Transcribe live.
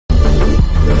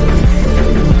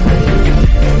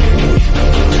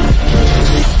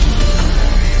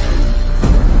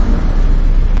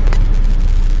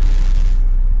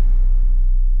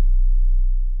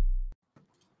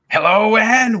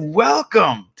and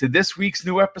welcome to this week's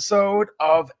new episode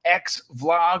of X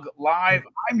Vlog Live.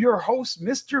 I'm your host,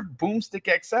 Mr. Boomstick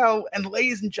XL, and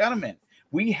ladies and gentlemen,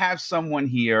 we have someone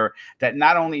here that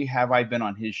not only have I been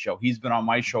on his show, he's been on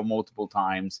my show multiple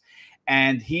times,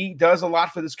 and he does a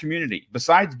lot for this community.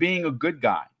 Besides being a good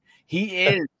guy, he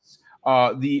is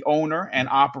the owner and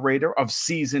operator of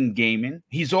Season Gaming.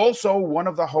 He's also one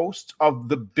of the hosts of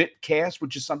the Bitcast,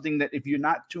 which is something that if you're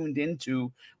not tuned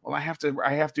into, well, I have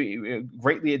to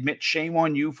greatly admit, shame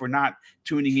on you for not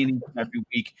tuning in every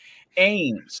week.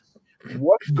 Ames,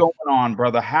 what's going on,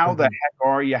 brother? How the heck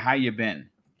are you? How you been?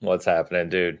 What's happening,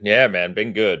 dude? Yeah, man,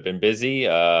 been good, been busy.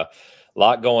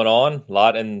 Lot going on,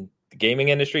 lot in the gaming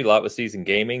industry, a lot with Season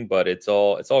Gaming, but it's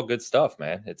all good stuff,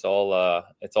 man. It's all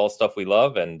stuff we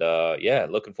love, and yeah,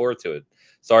 looking forward to it.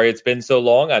 Sorry it's been so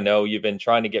long. I know you've been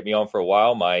trying to get me on for a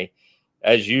while.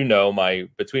 As you know,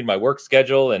 between my work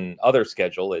schedule and other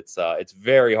schedule, it's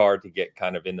very hard to get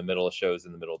kind of in the middle of shows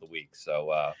in the middle of the week.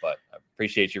 So, but I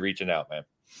appreciate you reaching out, man.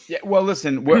 Yeah, well,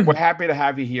 listen, we're happy to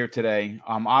have you here today.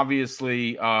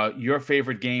 Obviously, your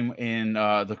favorite game in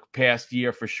the past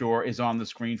year for sure is on the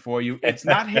screen for you. It's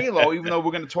not Halo, even though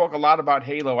we're going to talk a lot about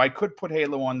Halo. I could put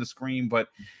Halo on the screen, but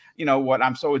you know what?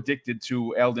 I'm so addicted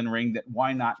to Elden Ring that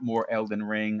why not more Elden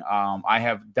Ring? I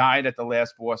have died at the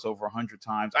last boss over 100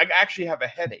 times. I actually have a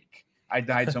headache. I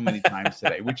died so many times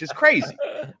today, which is crazy.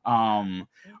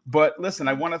 But listen,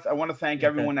 I want to thank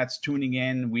everyone that's tuning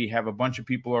in. We have a bunch of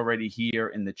people already here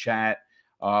in the chat.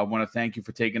 I want to thank you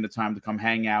for taking the time to come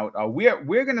hang out.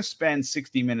 We're going to spend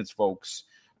 60 minutes, folks,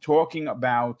 talking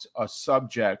about a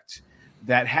subject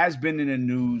that has been in the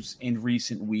news in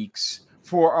recent weeks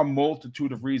for a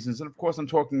multitude of reasons. And of course, I'm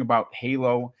talking about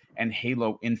Halo and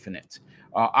Halo Infinite.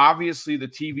 Obviously, the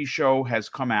TV show has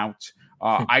come out.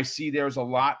 I see there's a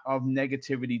lot of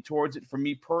negativity towards it. For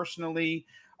me personally,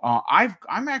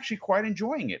 I'm actually quite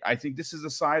enjoying it. I think this is a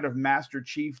side of Master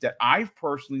Chief that I've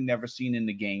personally never seen in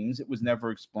the games. It was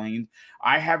never explained.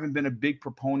 I haven't been a big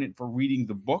proponent for reading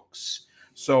the books,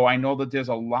 so I know that there's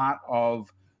a lot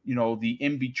of, you know, the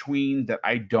in-between that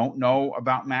I don't know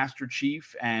about Master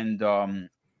Chief and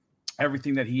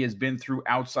everything that he has been through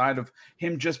outside of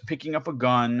him just picking up a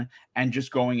gun and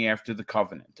just going after the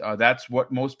Covenant. That's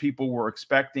what most people were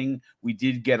expecting. We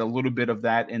did get a little bit of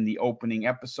that in the opening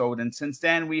episode. And since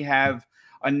then, we have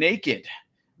a naked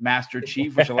Master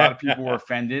Chief, which a lot of people were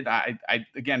offended.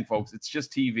 Again, folks, it's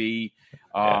just TV.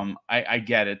 I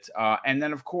get it. And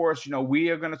then, of course, you know, we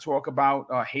are going to talk about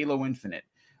Halo Infinite.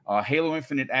 Halo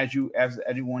Infinite, as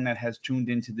anyone that has tuned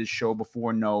into this show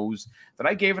before knows, that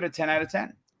I gave it a 10 out of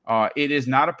 10. It is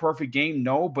not a perfect game,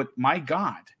 no, but my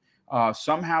God,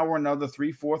 somehow or another,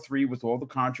 343, with all the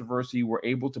controversy, we're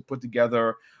able to put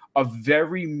together a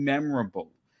very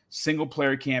memorable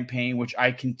single-player campaign, which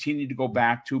I continue to go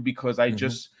back to because I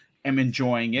just am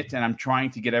enjoying it, and I'm trying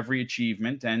to get every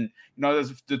achievement. And you know,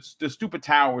 the stupid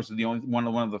towers are the only one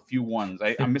of the few ones.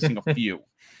 I'm missing a few,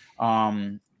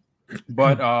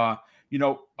 but. You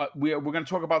know, we're going to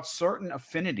talk about Certain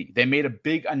Affinity. They made a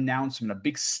big announcement, a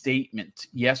big statement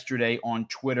yesterday on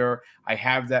Twitter. I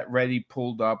have that ready,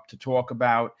 pulled up to talk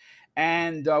about.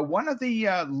 And one of the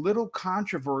little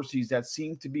controversies that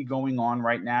seem to be going on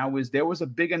right now is there was a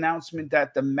big announcement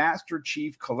that the Master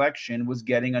Chief Collection was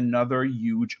getting another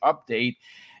huge update.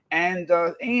 And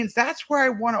Ains, that's where I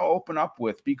want to open up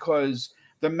with, because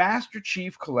the Master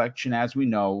Chief Collection, as we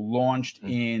know, launched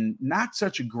in not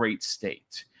such a great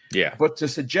state. Yeah. But to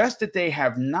suggest that they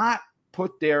have not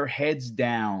put their heads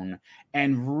down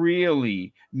and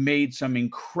really made some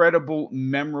incredible,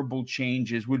 memorable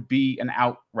changes would be an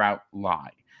outright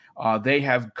lie. They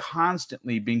have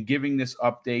constantly been giving this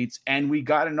updates, and we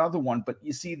got another one. But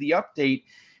you see, the update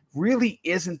really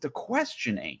isn't the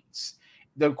question, Ains.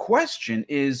 The question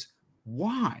is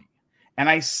why? And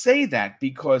I say that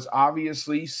because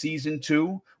obviously Season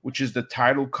 2, which is the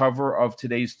title cover of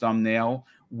today's thumbnail,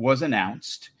 was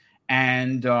announced.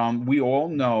 And we all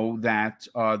know that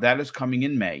that is coming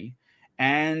in May.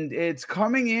 And it's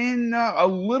coming in a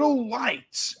little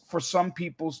light for some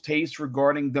people's taste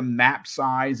regarding the map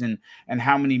size and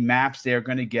how many maps they're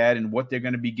going to get and what they're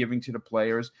going to be giving to the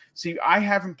players. See, I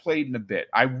haven't played in a bit.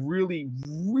 I really,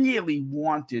 really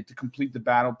wanted to complete the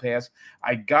Battle Pass.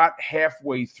 I got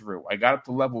halfway through. I got up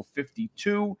to level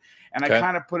 52, and I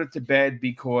kind of put it to bed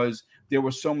because there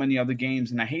were so many other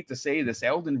games. And I hate to say this,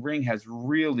 Elden Ring has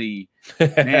really,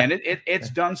 man, it's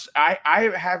done.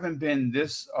 I haven't been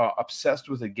this obsessed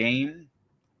with a game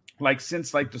like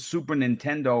since like the Super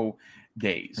Nintendo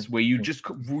days where you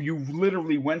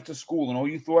literally went to school and all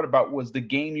you thought about was the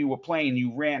game you were playing.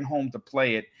 You ran home to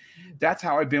play it. That's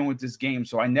how I've been with this game.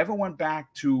 So I never went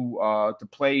back to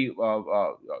play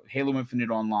Halo Infinite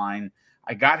online.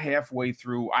 I got halfway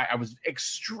through. I was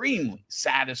extremely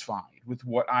satisfied with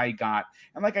what I got.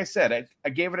 And like I said, I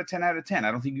gave it a 10 out of 10.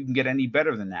 I don't think you can get any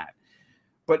better than that.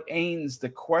 But Ains, the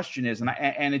question is,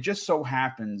 and it just so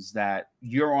happens that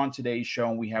you're on today's show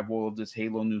and we have all of this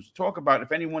Halo news to talk about.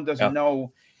 If anyone doesn't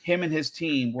know him and his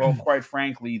team, well, quite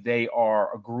frankly, they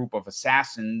are a group of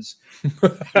assassins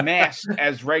masked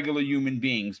as regular human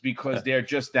beings because they're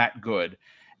just that good.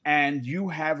 And you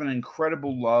have an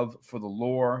incredible love for the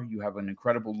lore. You have an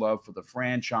incredible love for the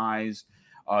franchise.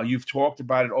 You've talked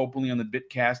about it openly on the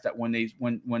Bitcast that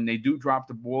when they do drop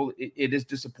the ball, it is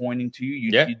disappointing to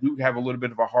you. You do have a little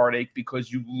bit of a heartache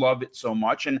because you love it so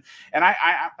much. And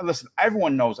I listen.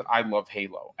 Everyone knows that I love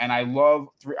Halo, and I love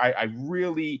I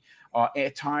really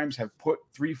at times have put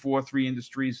 343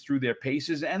 Industries through their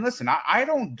paces. And listen, I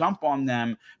don't dump on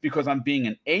them because I'm being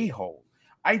an a-hole.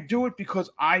 I do it because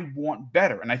I want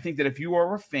better, and I think that if you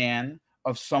are a fan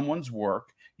of someone's work,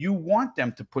 you want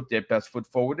them to put their best foot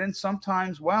forward. And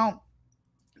sometimes, well,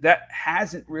 that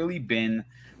hasn't really been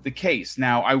the case.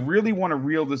 Now, I really want to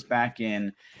reel this back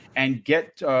in and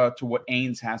get to what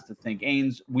Ains has to think.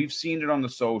 Ains, we've seen it on the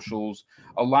socials.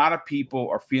 A lot of people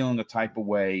are feeling a type of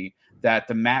way that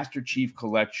the Master Chief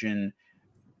Collection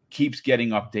keeps getting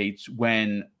updates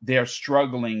when they're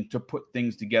struggling to put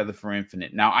things together for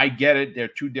Infinite. Now, I get it. They're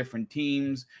two different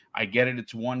teams. I get it.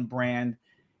 It's one brand.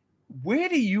 Where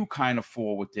do you kind of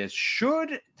fall with this?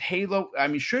 Should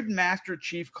Master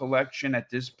Chief Collection at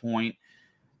this point,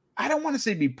 I don't want to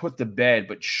say be put to bed,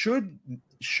 but should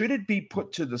it be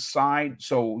put to the side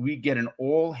so we get an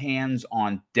all hands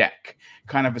on deck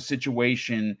kind of a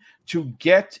situation to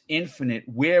get Infinite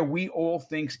where we all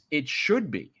think it should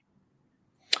be?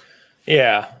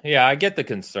 Yeah, I get the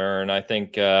concern. I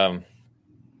think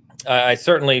I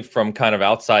certainly, from kind of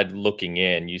outside looking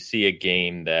in, you see a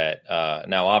game that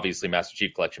now obviously Master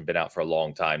Chief Collection been out for a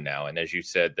long time now, and as you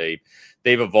said, they've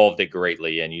evolved it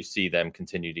greatly, and you see them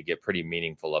continue to get pretty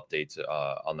meaningful updates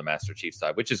on the Master Chief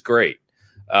side, which is great.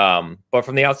 But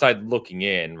from the outside looking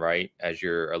in, right, as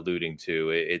you're alluding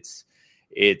to,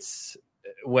 it's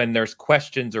when there's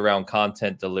questions around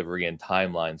content delivery and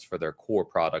timelines for their core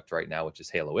product right now, which is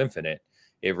Halo Infinite,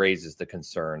 it raises the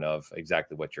concern of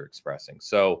exactly what you're expressing.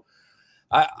 So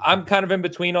I'm kind of in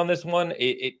between on this one.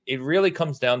 It really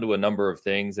comes down to a number of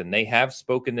things, and they have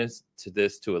spoken to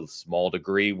this to a small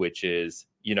degree, which is,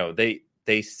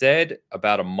 they said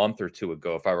about a month or two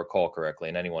ago, if I recall correctly,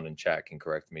 and anyone in chat can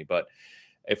correct me, but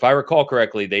if I recall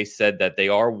correctly, they said that they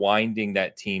are winding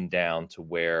that team down to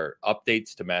where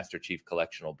updates to Master Chief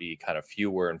Collection will be kind of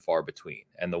fewer and far between.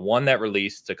 And the one that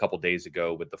released a couple days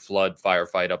ago with the Flood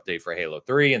Firefight update for Halo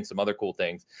 3 and some other cool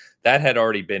things, that had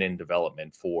already been in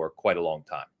development for quite a long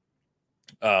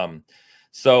time.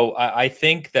 So I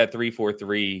think that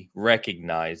 343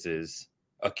 recognizes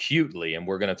acutely, and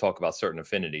we're going to talk about Certain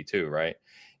Affinity too, right?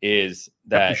 Is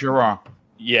that sure are.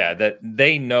 Yeah, that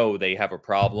they know they have a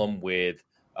problem with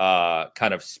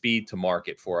kind of speed to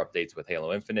market for updates with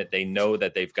Halo Infinite. They know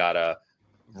that they've got to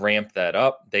ramp that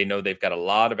up. They know they've got a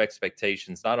lot of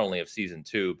expectations, not only of season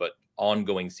 2, but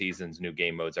ongoing seasons, new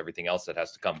game modes, everything else that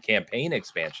has to come, campaign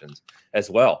expansions as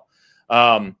well.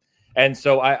 And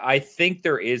so I think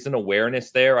there is an awareness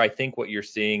there. I think what you're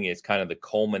seeing is kind of the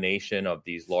culmination of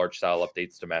these large style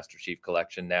updates to Master Chief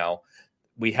Collection. Now,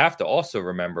 we have to also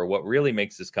remember what really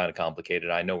makes this kind of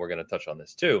complicated. I know we're going to touch on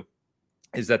this too,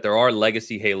 is that there are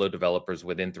legacy Halo developers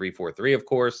within 343, of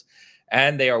course,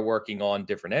 and they are working on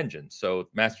different engines. So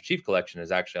Master Chief Collection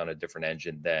is actually on a different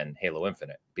engine than Halo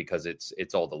Infinite because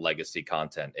it's all the legacy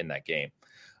content in that game.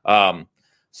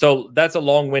 So that's a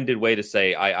long-winded way to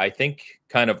say I think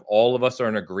kind of all of us are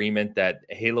in agreement that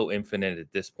Halo Infinite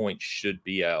at this point should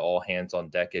be a all hands on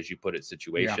deck, as you put it,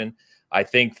 situation. Yeah. I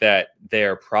think that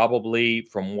they're probably,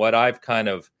 from what I've kind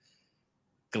of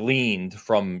gleaned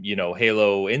from,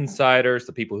 Halo insiders,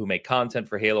 the people who make content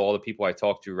for Halo, all the people I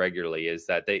talk to regularly, is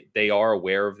that they are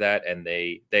aware of that, and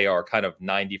they are kind of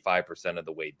 95% of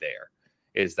the way there,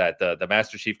 is that the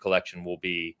Master Chief Collection will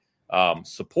be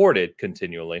supported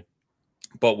continually,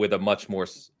 but with a much more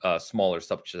smaller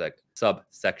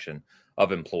subsection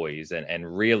of employees,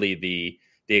 and really the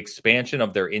expansion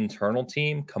of their internal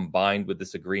team combined with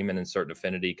this agreement and Certain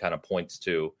Affinity kind of points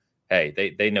to,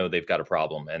 hey, they know they've got a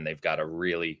problem and they've got to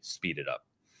really speed it up.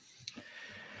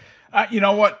 You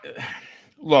know what?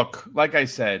 Look, like I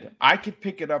said, I could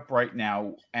pick it up right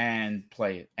now and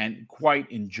play it and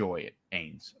quite enjoy it,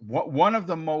 Ains. One of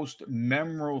the most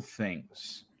memorable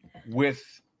things with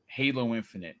Halo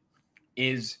Infinite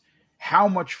is how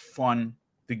much fun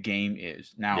the game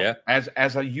is. Now,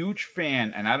 as a huge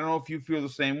fan, and I don't know if you feel the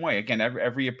same way. Again,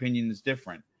 every opinion is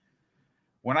different.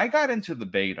 When I got into the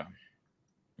beta,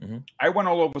 I went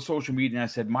all over social media and I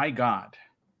said, my God,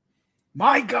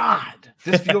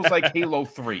 this feels like Halo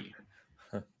 3.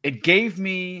 It gave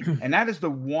me, and that is the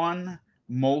one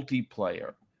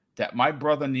multiplayer that my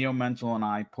brother Neo Mental and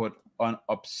I put an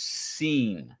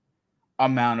obscene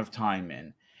amount of time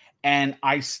in. And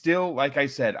I still, like I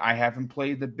said, I haven't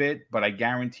played the bit, but I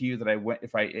guarantee you that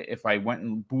if I went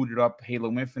and booted up Halo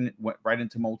Infinite, went right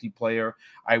into multiplayer,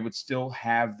 I would still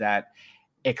have that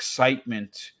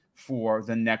excitement for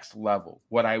the next level,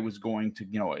 what I was going to,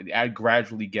 I'd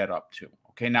gradually get up to.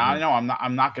 Okay, now I know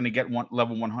I'm not going to get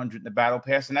level 100 in the battle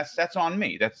pass, and that's on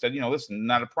me. That's listen,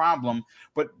 not a problem.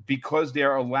 But because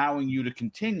they're allowing you to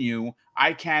continue,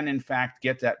 I can in fact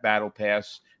get that battle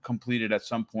pass completed at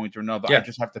some point or another. I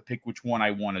just have to pick which one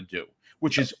I want to do,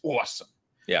 which is awesome.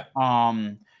 Yeah.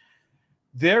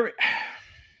 There,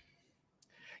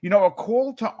 a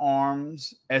call to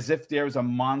arms as if there's a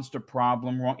monster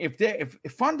problem wrong. If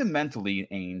fundamentally,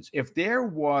 Ains, if there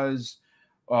was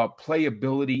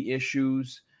playability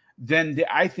issues, then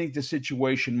I think the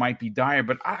situation might be dire.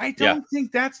 But I don't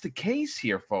think that's the case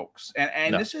here, folks.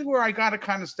 And this is where I got to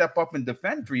kind of step up and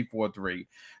defend 343.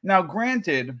 Now,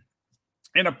 granted,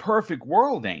 in a perfect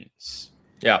world, Ains,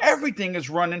 everything is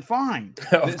running fine.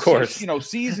 Of course.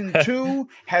 Season 2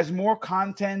 has more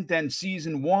content than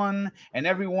season 1, and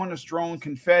everyone is throwing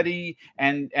confetti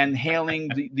and hailing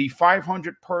the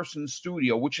 500-person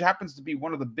studio, which happens to be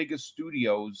one of the biggest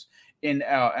studios in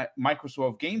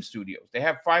Microsoft Game Studios. They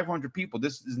have 500 people.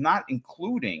 This is not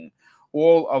including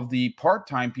all of the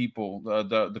part-time people,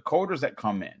 the coders that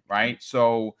come in, right?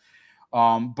 So,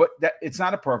 but that it's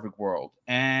not a perfect world.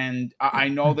 And I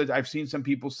know that I've seen some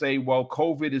people say, well,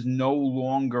 COVID is no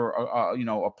longer,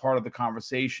 a part of the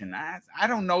conversation. I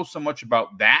don't know so much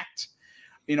about that,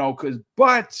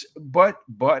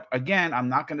 but again, I'm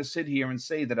not going to sit here and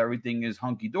say that everything is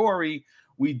hunky-dory.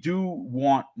 We do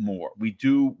want more. We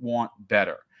do want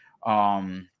better.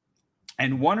 And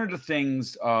one of the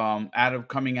things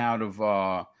coming out of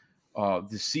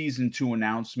the season 2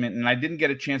 announcement, and I didn't get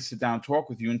a chance to sit down and talk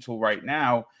with you until right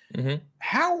now.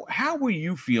 How were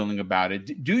you feeling about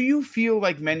it? Do you feel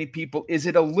like many people, is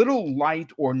it a little light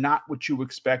or not what you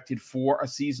expected for a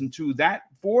season 2? That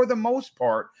for the most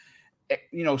part,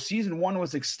 season 1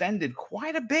 was extended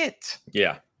quite a bit.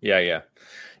 Yeah.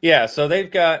 So they've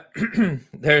got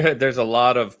there's a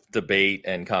lot of debate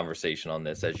and conversation on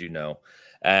this, as you know.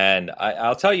 And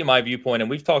I'll tell you my viewpoint, and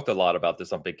we've talked a lot about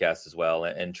this on Bigcast as well.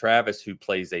 And Travis, who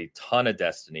plays a ton of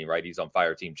Destiny, right? He's on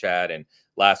Fireteam Chat and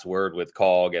Last Word with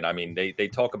Cog. And I mean, they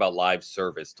talk about live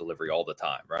service delivery all the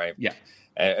time, right? Yeah.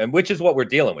 And which is what we're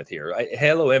dealing with here.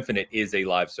 Halo Infinite is a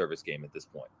live service game at this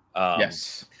point.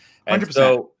 Yes. 100%. And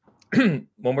so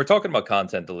when we're talking about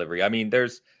content delivery, I mean,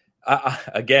 there's,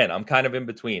 again, I'm kind of in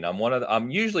between. I'm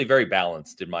usually very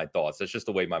balanced in my thoughts. That's just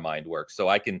the way my mind works. So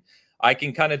I can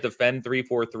kind of defend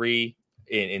 343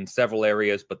 in several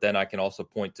areas, but then I can also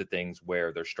point to things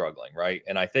where they're struggling, right?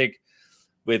 And I think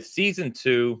with season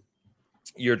 2,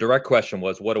 your direct question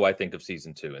was, what do I think of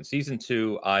season 2? And season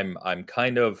 2, I'm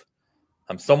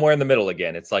somewhere in the middle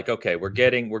again. It's like, okay, we're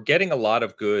getting a lot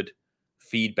of good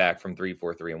feedback from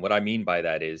 343, and what I mean by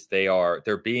that is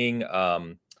they're being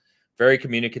very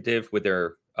communicative with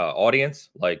their audience,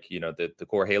 like the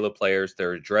core Halo players.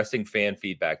 They're addressing fan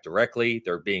feedback directly.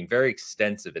 They're being very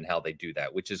extensive in how they do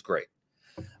that, which is great.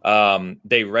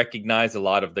 They recognize a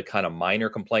lot of the kind of minor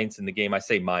complaints in the game. I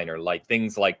say minor, like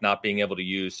things like not being able to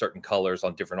use certain colors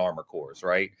on different armor cores,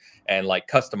 right? And like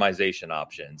customization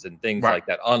options and things like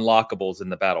that. Unlockables in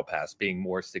the battle pass being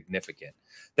more significant,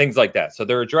 things like that. So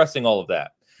they're addressing all of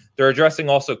that. They're addressing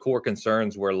also core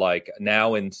concerns where, like,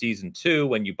 now in season 2,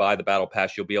 when you buy the battle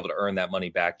pass, you'll be able to earn that money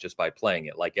back just by playing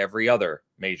it, like every other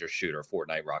major shooter,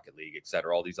 Fortnite, Rocket League,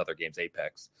 etc., all these other games,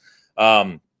 Apex.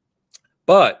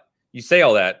 But you say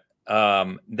all that,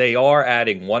 they are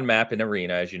adding one map in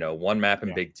Arena, as you know, one map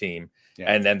in Big Team,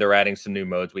 and then they're adding some new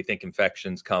modes. We think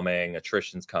Infection's coming,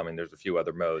 Attrition's coming. There's a few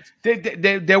other modes.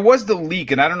 There was the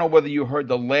leak, and I don't know whether you heard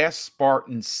the last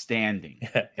Spartan standing.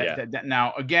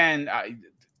 Now, again,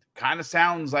 kind of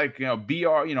sounds like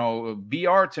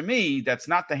BR to me. That's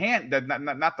not the hand, that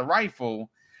not the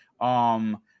rifle.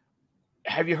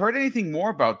 Have you heard anything more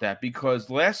about that? Because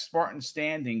Last Spartan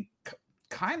Standing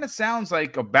kind of sounds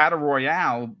like a battle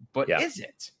royale, but is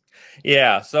it?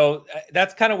 Yeah, so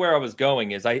that's kind of where I was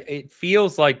going. It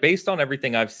feels like, based on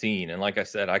everything I've seen, and like I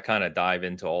said, I kind of dive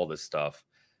into all this stuff.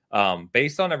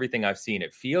 Based on everything I've seen,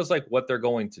 it feels like what they're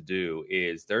going to do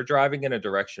is they're driving in a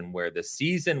direction where the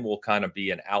season will kind of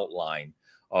be an outline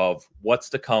of what's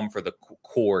to come for the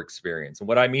core experience. And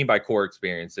what I mean by core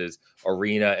experience is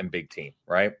arena and big team,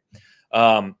 right?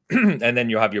 And then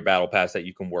you'll have your battle pass that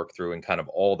you can work through in kind of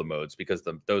all the modes, because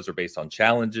those are based on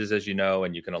challenges, as you know,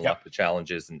 and you can unlock the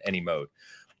challenges in any mode.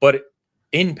 But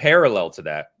in parallel to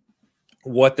that,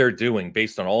 what they're doing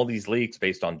based on all these leaks,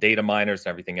 based on data miners and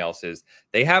everything else, is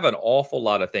they have an awful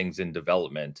lot of things in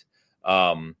development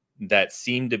that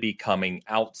seem to be coming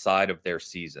outside of their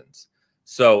seasons.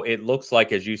 So it looks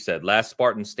like, as you said, Last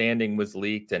Spartan Standing was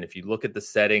leaked. And if you look at the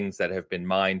settings that have been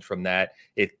mined from that,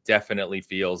 it definitely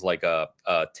feels like a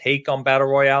take on Battle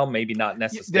Royale, maybe not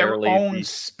necessarily their own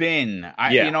spin.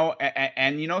 You know,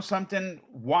 and you know something,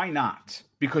 why not?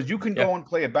 Because you can go and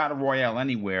play a Battle Royale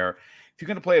anywhere. If you're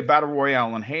going to play a Battle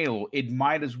Royale on Halo, it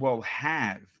might as well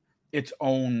have its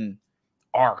own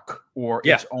arc or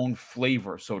its own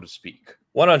flavor, so to speak.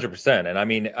 100%. And I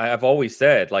mean, I've always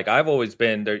said, like, I've always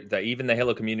been there, that even the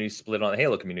Halo community split on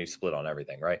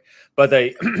everything, right? But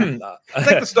they it's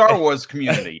like the Star Wars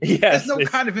community. Yes, there's no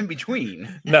kind of in between.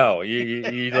 No,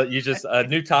 you just a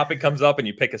new topic comes up and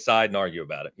you pick a side and argue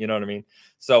about it. You know what I mean?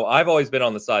 So I've always been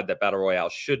on the side that Battle Royale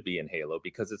should be in Halo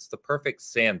because it's the perfect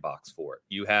sandbox for it.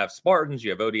 You have Spartans, you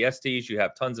have ODSTs, you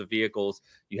have tons of vehicles,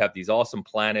 you have these awesome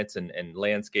planets and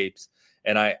landscapes.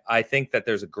 And I think that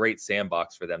there's a great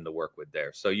sandbox for them to work with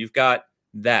there. So you've got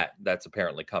that's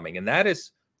apparently coming. And that is,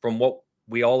 from what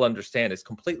we all understand, is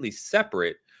completely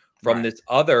separate from this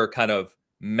other kind of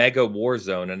mega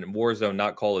Warzone, and Warzone,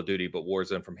 not Call of Duty, but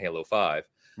Warzone from Halo 5.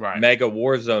 Mega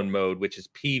Warzone mode, which is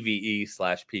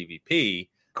PvE/PvP,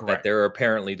 that they're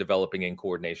apparently developing in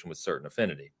coordination with Certain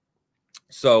Affinity.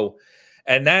 So,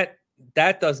 and that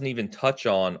doesn't even touch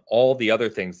on all the other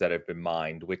things that have been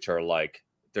mined, which are like,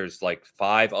 there's like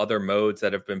 5 other modes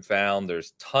that have been found.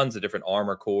 There's tons of different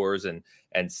armor cores and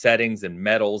settings and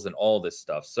metals and all this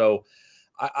stuff. So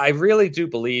I really do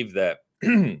believe that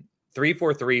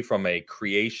 343 from a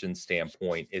creation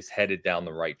standpoint is headed down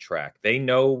the right track. They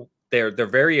know they're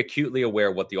very acutely aware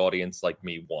of what the audience like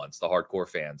me wants, the hardcore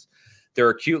fans.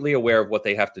 They're acutely aware of what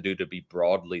they have to do to be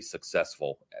broadly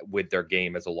successful with their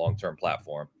game as a long-term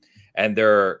platform. And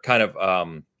they're kind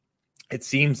of, it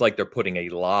seems like they're putting a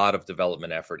lot of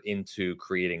development effort into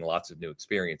creating lots of new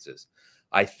experiences.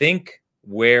 I think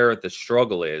where the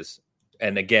struggle is,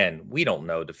 and again, we don't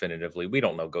know definitively. We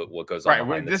don't know what goes on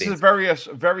behind the scenes. This is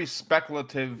a very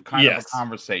speculative kind of a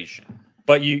conversation.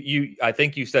 But I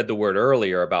think you said the word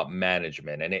earlier about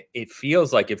management, and it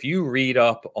feels like if you read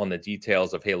up on the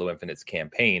details of Halo Infinite's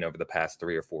campaign over the past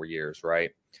 3 or 4 years,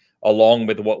 right, along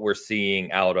with what we're seeing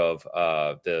out of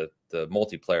the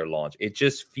multiplayer launch, it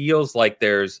just feels like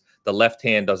the left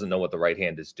hand doesn't know what the right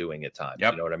hand is doing at times.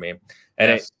 You know what I mean?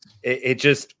 And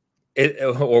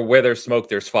or where there's smoke,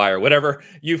 there's fire, whatever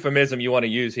euphemism you want to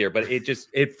use here. But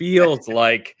it feels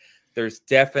like there's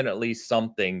definitely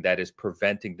something that is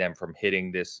preventing them from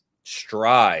hitting this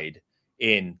stride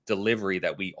in delivery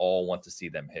that we all want to see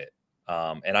them hit.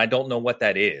 And I don't know what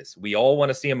that is. We all want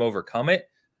to see them overcome it.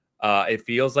 It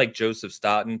feels like Joseph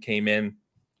Staten came in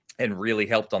and really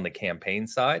helped on the campaign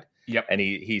side. And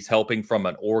he's helping from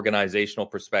an organizational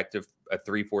perspective at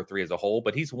 343 as a whole,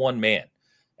 but he's one man.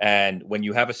 And when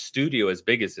you have a studio as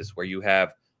big as this, where you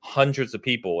have hundreds of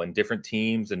people and different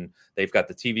teams, and they've got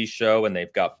the TV show, and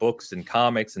they've got books and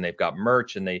comics, and they've got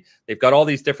merch, and they've got all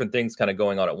these different things kind of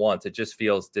going on at once, it just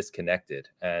feels disconnected.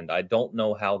 And I don't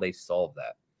know how they solve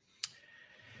that.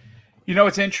 You know,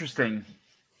 it's interesting.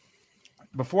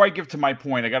 Before I give to my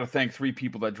point, I got to thank 3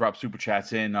 people that dropped super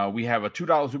chats in. We have a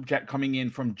 $2 super chat coming in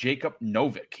from Jacob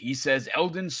Novick. He says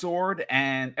Elden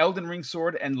Ring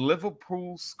sword and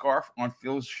Liverpool scarf on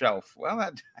Phil's shelf. Well,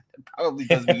 that probably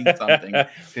does mean something,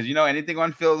 because you know, anything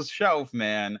on Phil's shelf,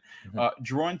 man.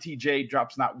 Drawn TJ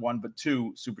drops not 1 but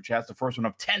 2 super chats. The first one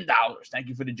of $10. Thank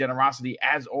you for the generosity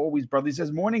as always, brother. He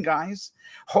says, morning guys.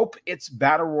 Hope it's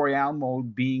battle royale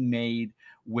mode being made,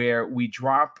 where we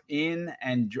drop in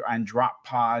and drop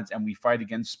pods and we fight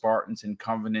against Spartans and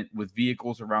Covenant with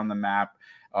vehicles around the map.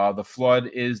 The flood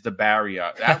is the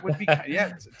barrier. That would be,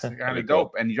 it's kind of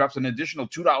dope. And he drops an additional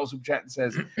 $2 super chat and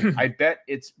says, I bet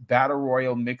it's Battle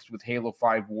Royale mixed with Halo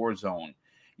 5 Warzone.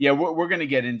 Yeah, we're gonna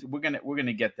get into we're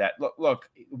gonna get that. Look,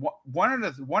 one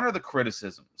of the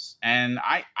criticisms, and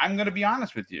I'm gonna be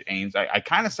honest with you, Ames. I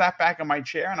kind of sat back in my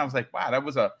chair and I was like, wow, that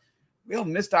was a real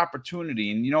missed opportunity.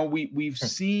 And you know, we've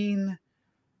seen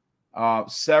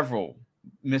several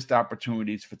missed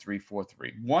opportunities for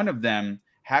 343. One of them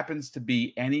happens to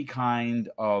be any kind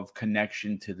of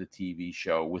connection to the TV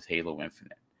show with Halo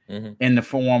Infinite, in the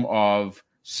form of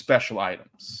special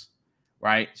items,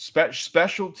 right?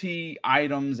 Specialty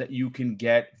items that you can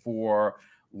get for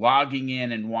logging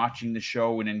in and watching the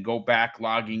show and then go back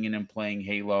logging in and playing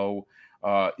Halo.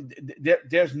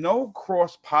 There's no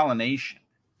cross-pollination.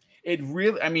 It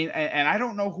really, I mean, and I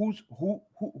don't know who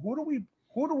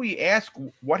do we ask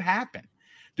what happened?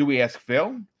 Do we ask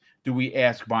Phil? Do we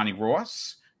ask Bonnie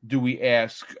Ross? Do we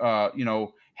ask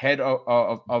head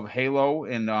of Halo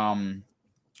and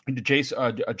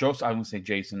Jason Joseph? I won't say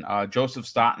Jason. Joseph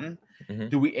Staunton. Mm-hmm.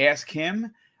 Do we ask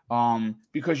him?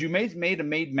 Because you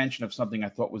made mention of something I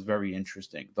thought was very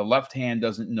interesting. The left hand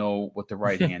doesn't know what the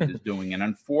right hand is doing, and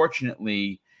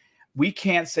unfortunately, we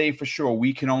can't say for sure.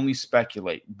 We can only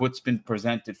speculate what's been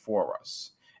presented for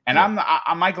us. And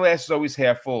my glass is always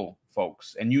half full,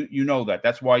 folks, and you know that.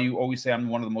 That's why you always say I'm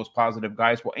one of the most positive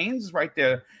guys. Well, Ains is right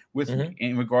there with me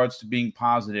in regards to being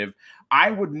positive. I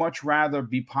would much rather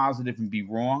be positive and be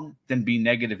wrong than be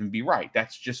negative and be right.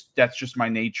 That's just my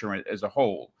nature as a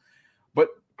whole. But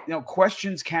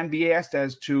questions can be asked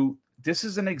as to this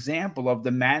is an example of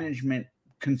the management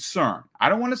concern. I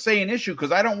don't want to say an issue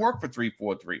because I don't work for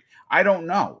 343. I don't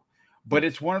know. But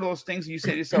it's one of those things you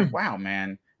say to yourself, wow,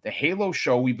 man, the Halo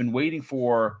show we've been waiting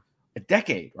for a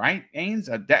decade, right,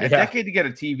 Ains? A decade to get a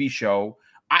TV show.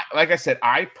 Like I said,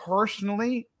 I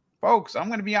personally, folks, I'm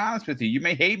going to be honest with you. You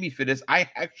may hate me for this. I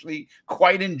actually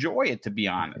quite enjoy it, to be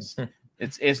honest.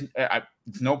 It's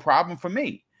no problem for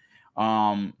me.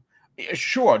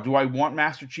 Sure. Do I want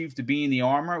Master Chief to be in the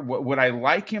armor? Would I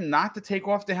like him not to take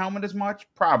off the helmet as much?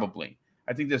 Probably.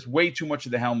 I think there's way too much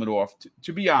of the helmet off,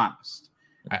 to be honest.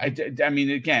 I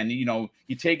mean, again,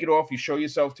 you take it off, you show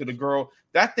yourself to the girl.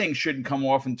 That thing shouldn't come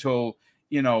off until,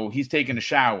 he's taking a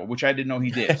shower, which I didn't know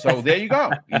he did. So there you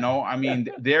go. I mean,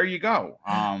 there you go.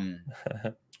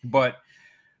 But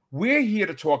we're here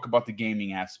to talk about the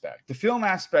gaming aspect. The film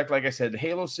aspect, like I said, the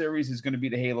Halo series is going to be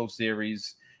the Halo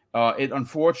series. It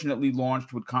unfortunately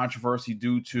launched with controversy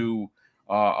due to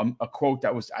a quote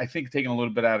that was, I think, taken a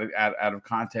little bit out of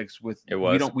context. With it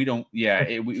was we don't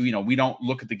we don't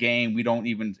look at the game, we don't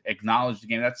even acknowledge the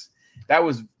game. That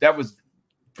was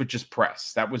for just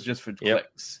press. That was just for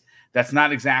clicks. That's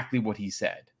not exactly what he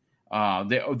said.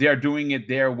 They're doing it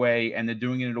their way, and they're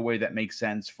doing it in a way that makes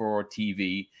sense for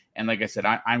TV. And like I said,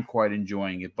 I'm quite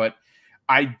enjoying it, but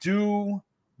I do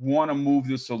want to move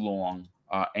this along.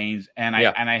 Ains, and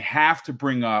I have to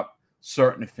bring up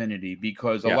Certain Affinity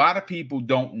because a lot of people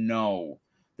don't know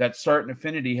that Certain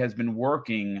Affinity has been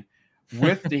working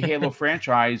with the Halo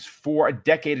franchise for a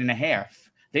decade and a half.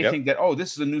 They think that,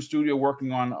 this is a new studio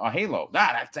working on a Halo.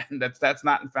 That's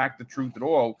not in fact the truth at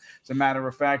all. As a matter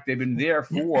of fact, they've been there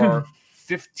for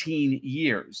 15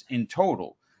 years in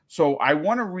total. So I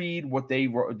want to read what they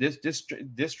wrote.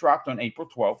 This dropped on April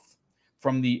 12th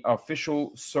from the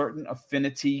official Certain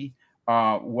Affinity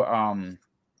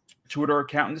Twitter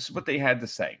account, and this is what they had to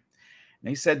say. And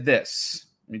they said this.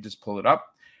 Let me just pull it up.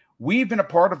 We've been a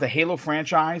part of the Halo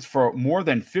franchise for more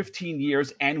than 15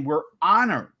 years, and we're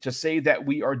honored to say that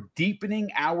we are deepening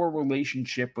our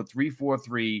relationship with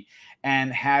 343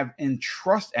 and have been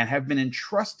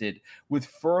entrusted with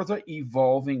further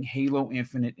evolving Halo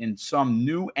Infinite in some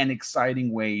new and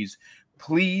exciting ways.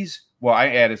 Please,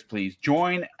 please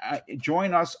join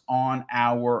us on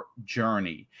our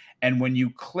journey. And when you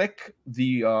click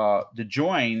the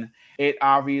join, it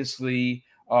obviously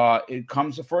it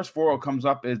comes, the first four comes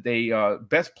up as the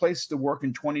best place to work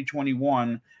in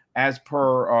 2021 as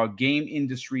per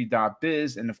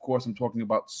GameIndustry.biz, and of course I'm talking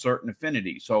about Certain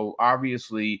Affinity. So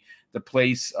obviously the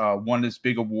place won this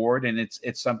big award, and it's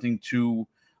something to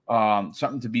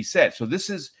be said. So this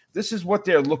is what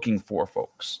they're looking for,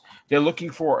 folks. They're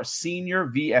looking for a senior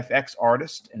VFX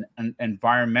artist, an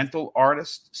environmental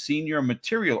artist, senior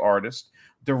material artist,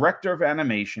 director of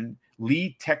animation,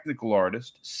 lead technical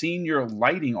artist, senior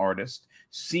lighting artist,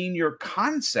 senior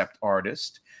concept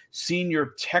artist,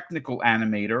 senior technical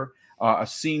animator, a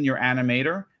senior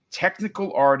animator,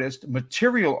 technical artist,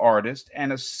 material artist,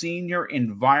 and a senior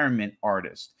environment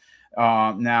artist.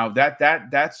 Now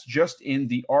that's just in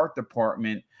the art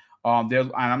department. And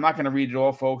I'm not going to read it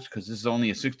all, folks, because this is only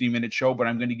a 60-minute show, but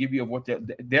I'm going to give you what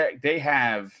they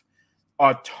have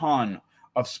a ton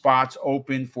of spots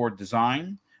open for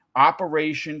design,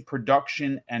 operation,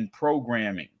 production, and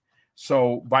programming.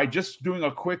 So by just doing a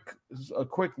quick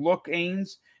look,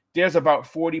 Ains, there's about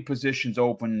 40 positions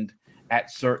opened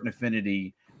at Certain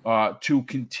Affinity to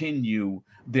continue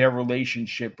their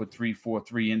relationship with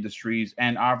 343 Industries,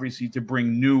 and obviously to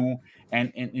bring new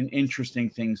and interesting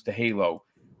things to Halo.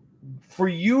 For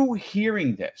you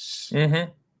hearing this,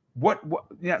 what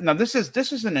yeah, now this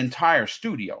is an entire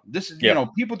studio. This is, Yep.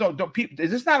 people don't people,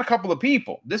 this is not a couple of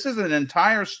people. This is an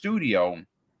entire studio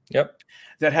Yep.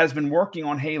 that has been working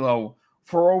on Halo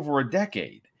for over a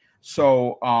decade.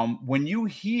 So when you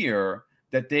hear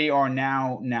that they are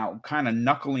now kind of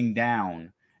knuckling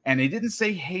down, and they didn't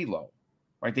say Halo,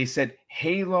 right? They said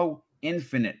Halo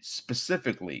Infinite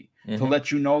specifically to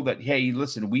let you know that, hey,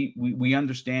 listen, we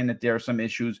understand that there are some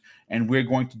issues, and we're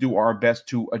going to do our best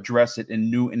to address it in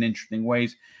new and interesting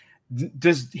ways.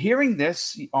 Does hearing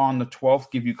this on the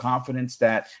 12th give you confidence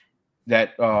that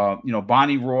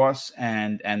Bonnie Ross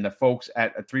and the folks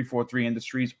at 343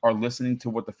 Industries are listening to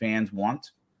what the fans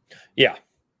want? Yeah.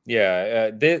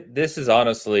 This is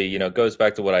honestly, goes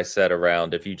back to what I said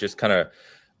around, if you just kind of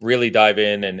really dive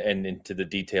in and into the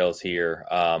details here.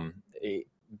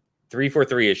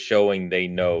 343 is showing they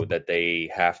know that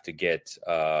they have to get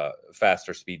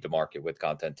faster speed to market with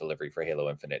content delivery for Halo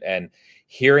Infinite. And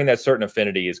hearing that Certain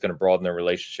Affinity is going to broaden their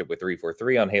relationship with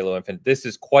 343 on Halo Infinite, this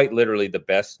is quite literally the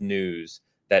best news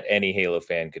that any Halo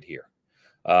fan could hear.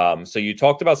 So you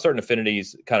talked about Certain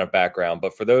Affinity's kind of background,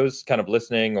 but for those kind of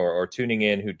listening or tuning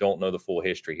in who don't know the full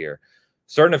history here,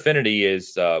 Certain Affinity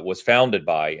was founded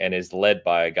by and is led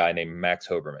by a guy named Max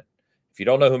Hoberman. If you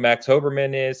don't know who Max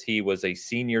Hoberman is, he was a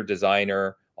senior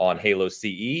designer on Halo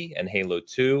CE and Halo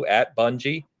 2 at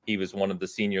Bungie. He was one of the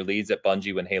senior leads at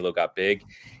Bungie when Halo got big.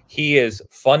 He is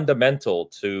fundamental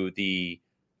to the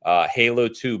Halo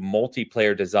 2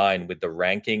 multiplayer design with the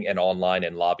ranking and online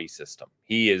and lobby system.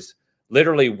 He is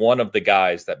literally one of the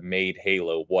guys that made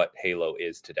Halo what Halo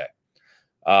is today.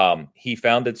 He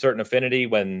founded Certain Affinity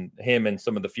when him and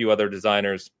some of the few other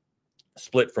designers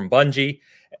split from Bungie.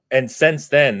 And since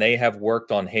then, they have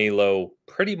worked on Halo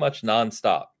pretty much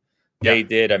nonstop. Yeah. They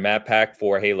did a map pack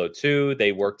for Halo 2.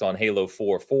 They worked on Halo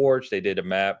 4 Forge. They did a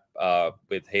map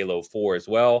with Halo 4 as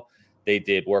well. They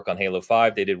did work on Halo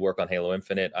 5. They did work on Halo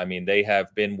Infinite. I mean, they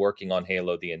have been working on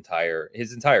Halo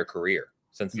his entire career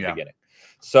since the beginning.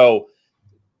 So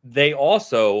they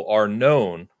also are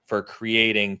known for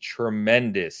creating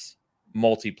tremendous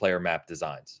multiplayer map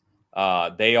designs.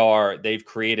 They've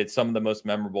created some of the most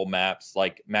memorable maps,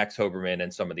 like Max Hoberman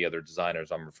and some of the other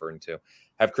designers I'm referring to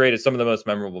have created some of the most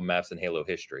memorable maps in Halo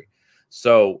history.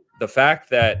 So the fact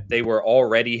that they were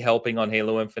already helping on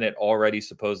Halo Infinite, already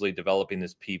supposedly developing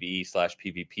this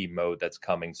PvE/PvP mode that's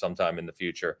coming sometime in the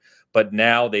future, but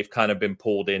now they've kind of been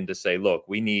pulled in to say, look,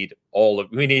 we need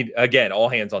again, all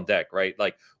hands on deck, right?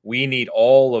 Like, we need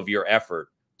all of your effort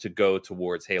to go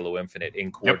towards Halo Infinite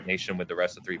in coordination with the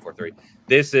rest of 343.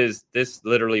 This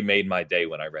literally made my day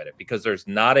when I read it, because there's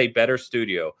not a better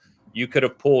studio. You could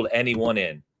have pulled anyone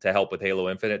in to help with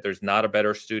Halo Infinite. There's not a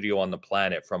better studio on the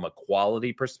planet from a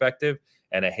quality perspective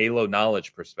and a Halo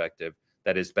knowledge perspective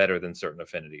that is better than Certain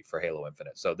Affinity for Halo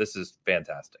Infinite. So this is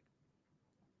fantastic.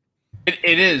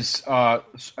 It is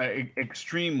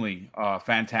extremely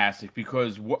fantastic,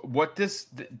 because what this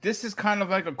is kind of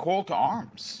like a call to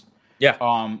arms. Yeah.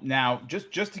 Now,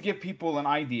 just to give people an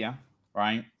idea,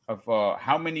 right, of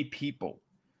how many people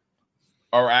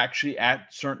are actually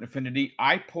at Certain Affinity,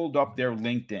 I pulled up their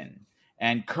LinkedIn,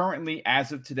 and currently,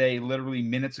 as of today, literally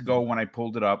minutes ago when I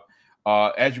pulled it up,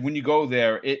 when you go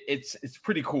there, it's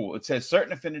pretty cool. It says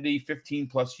Certain Affinity, 15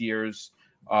 plus years,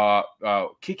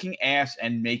 kicking ass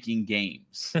and making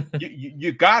games.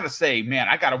 you gotta say, man,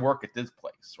 I gotta work at this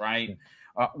place, right?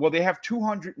 Well, they have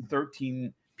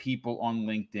 213 people on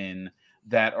LinkedIn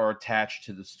that are attached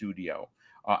to the studio,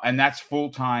 and that's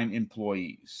full-time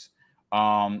employees.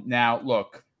 Now,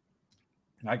 look,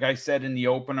 like I said in the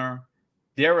opener,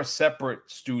 they're a separate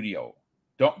studio.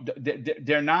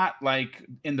 They're not like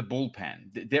in the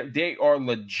bullpen. They are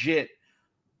legit,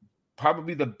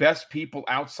 probably the best people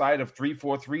outside of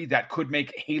 343 that could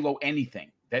make Halo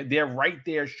anything. They're right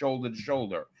there, shoulder to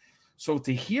shoulder. So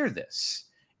to hear this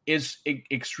is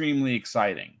extremely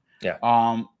exciting. Yeah.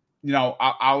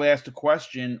 I'll ask the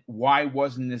question, why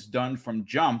wasn't this done from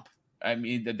jump? I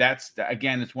mean,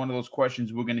 again, it's one of those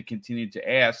questions we're going to continue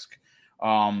to ask.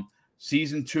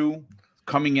 Season 2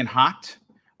 coming in hot.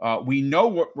 We know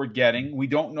what we're getting. We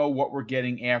don't know what we're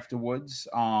getting afterwards.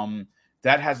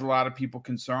 That has a lot of people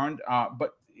concerned.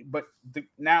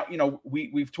 Now,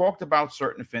 we've talked about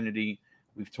Certain Affinity.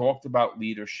 We've talked about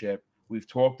leadership. We've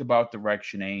talked about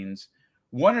direction aims.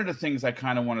 One of the things I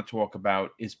kind of want to talk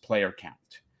about is player count.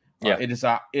 Yeah. It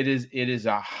is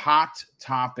a hot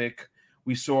topic.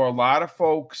 We saw a lot of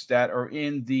folks that are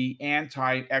in the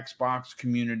anti-Xbox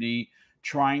community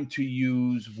trying to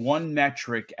use one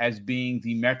metric as being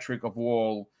the metric of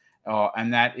all,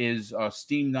 and that is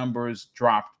Steam numbers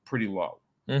dropped pretty low.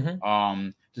 Mm-hmm.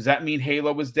 Does that mean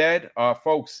Halo is dead?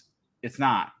 Folks, It's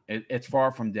not. It's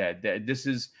far from dead. This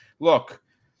is, look,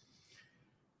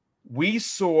 we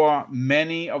saw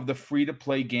many of the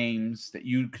free-to-play games that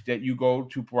you go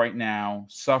to right now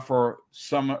suffer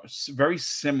some very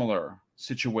similar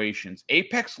situations.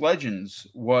 Apex Legends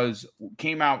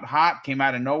came out hot, came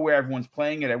out of nowhere. Everyone's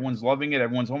playing it. Everyone's loving it.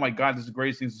 Everyone's, oh my God, this is the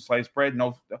greatest thing since sliced bread.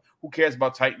 No, who cares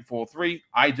about Titanfall 3?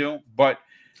 I do. But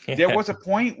there was a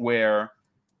point where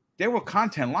there were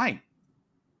content light.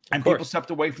 And people stepped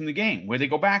away from the game. Where they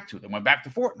go back to? They went back to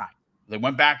Fortnite. They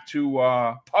went back to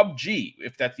PUBG,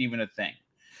 if that's even a thing.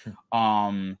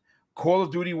 Call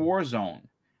of Duty Warzone.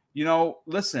 You know,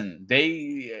 listen,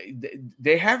 they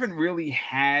haven't really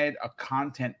had a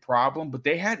content problem, but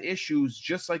they had issues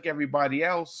just like everybody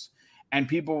else. And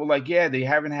people were like, yeah, they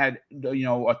haven't had, you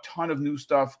know, a ton of new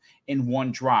stuff in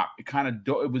one drop.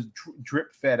 It was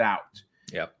drip fed out.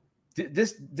 Yep.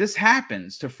 This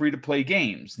happens to free-to-play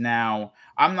games. Now,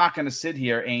 I'm not going to sit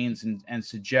here, Ains, and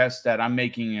suggest that I'm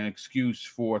making an excuse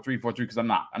for 343 because I'm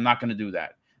not. I'm not going to do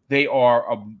that. They are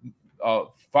a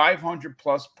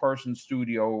 500-plus person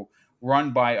studio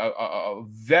run by a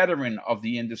veteran of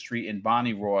the industry in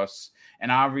Bonnie Ross.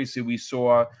 And obviously, we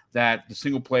saw that the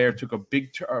single player took a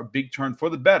big turn for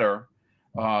the better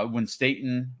when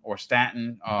Staten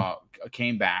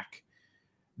came back.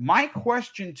 My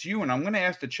question to you, and I'm going to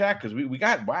ask the chat because we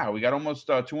got almost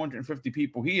 250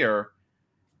 people here.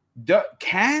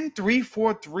 Can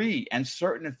 343 and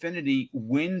Certain Affinity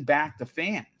win back the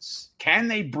fans? Can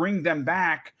they bring them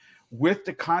back with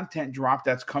the content drop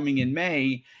that's coming in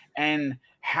May? And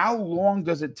how long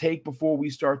does it take before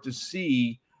we start to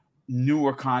see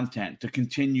newer content to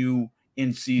continue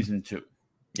in season 2?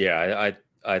 Yeah,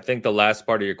 I think the last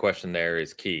part of your question there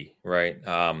is key, right?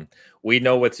 We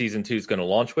know what season 2 is going to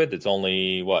launch with. It's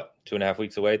only 2.5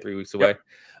 weeks away, 3 weeks away.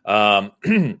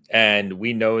 Yep. And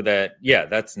we know that, yeah,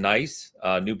 that's nice.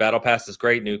 New battle pass is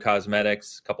great. New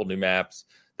cosmetics, a couple new maps.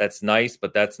 That's nice,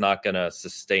 but that's not going to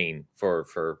sustain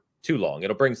for too long.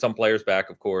 It'll bring some players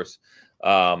back, of course.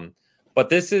 But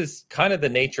this is kind of the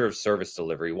nature of service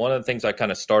delivery. One of the things I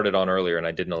kind of started on earlier and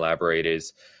I didn't elaborate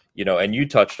is, you know, and you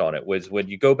touched on it, was when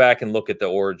you go back and look at the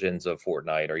origins of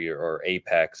Fortnite or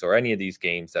Apex or any of these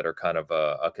games that are kind of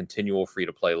a continual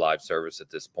free-to-play live service at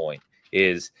this point,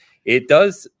 is it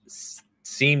does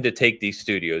seem to take these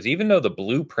studios, even though the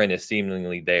blueprint is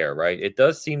seemingly there, right? It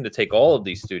does seem to take all of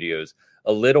these studios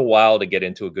a little while to get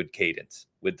into a good cadence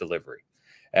with delivery.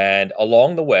 And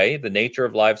along the way, the nature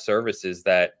of live service is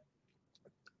that,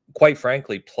 quite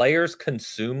frankly, players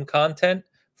consume content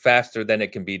faster than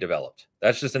it can be developed.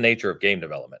 That's just the nature of game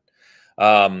development.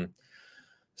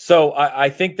 So I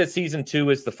think that season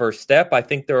 2 is the first step. I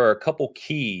think there are a couple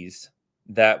keys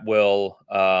that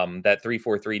that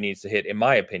 343 needs to hit, in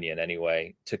my opinion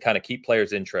anyway, to kind of keep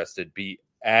players interested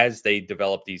as they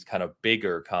develop these kind of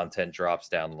bigger content drops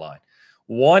down the line.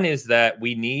 One is that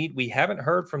we haven't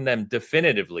heard from them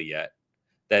definitively yet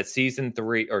that season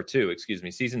 2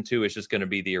 is just going to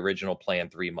be the original plan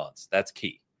 3 months. That's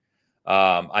key.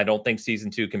 I don't think season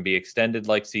 2 can be extended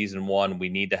like season 1. We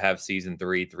need to have season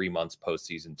 3 months post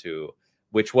season 2,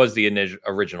 which was the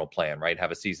original plan, right?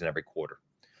 Have a season every quarter.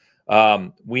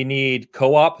 We need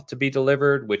co-op to be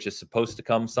delivered, which is supposed to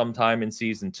come sometime in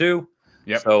season 2.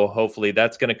 Yep. So hopefully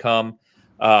that's going to come.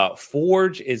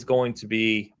 Forge is going to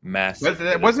be massive.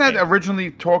 Wasn't that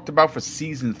originally talked about for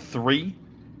season 3?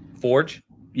 Forge?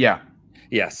 Yeah.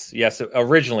 Yes.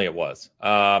 Originally it was.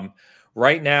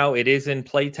 Right now, it is in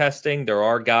play testing. There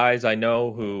are guys I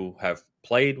know who have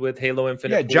played with Halo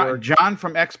Infinite. Yeah, John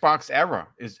from Xbox Era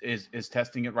is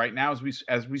testing it right now as we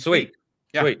speak.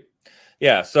 Yeah. Sweet.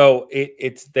 Yeah, so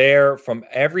it's there. From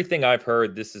everything I've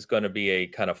heard, this is going to be a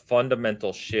kind of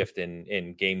fundamental shift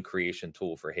in game creation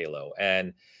tool for Halo.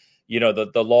 And, you know,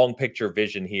 the long picture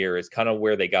vision here is kind of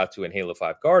where they got to in Halo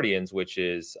 5 Guardians, which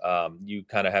is you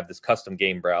kind of have this custom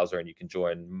game browser and you can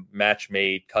join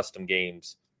match-made custom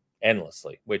games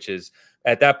endlessly, which is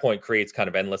at that point creates kind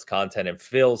of endless content and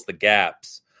fills the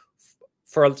gaps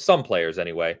for some players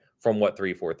anyway from what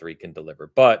 343 can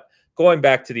deliver. But going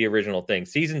back to the original thing,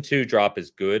 season 2 drop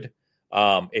is good.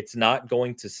 It's not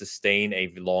going to sustain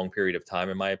a long period of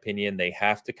time, in my opinion. They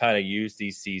have to kind of use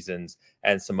these seasons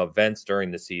and some events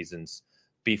during the seasons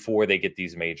before they get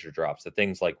these major drops. The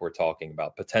things like we're talking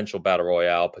about, potential battle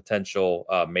royale, potential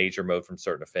major mode from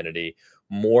Certain Affinity,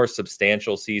 more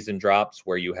substantial season drops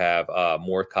where you have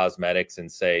more cosmetics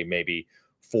and say maybe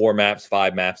 4 maps,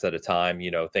 5 maps at a time,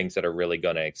 you know, things that are really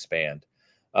going to expand.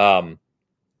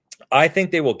 I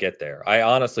think they will get there. I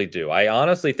honestly do. I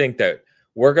honestly think that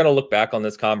we're going to look back on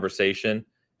this conversation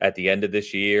at the end of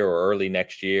this year or early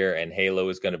next year, and Halo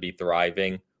is going to be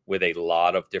thriving with a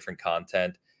lot of different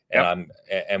content.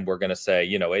 And we're going to say,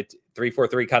 you know,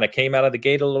 343 kind of came out of the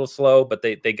gate a little slow, but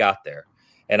they got there.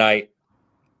 And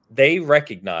they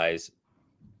recognize,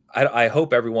 I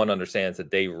hope everyone understands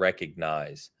that they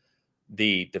recognize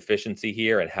the deficiency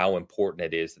here and how important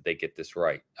it is that they get this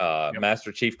right.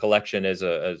 Master Chief Collection is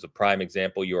a prime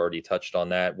example. You already touched on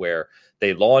that, where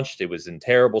they launched, it was in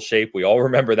terrible shape. We all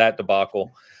remember that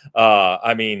debacle.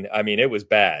 I mean, it was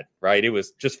bad, right? It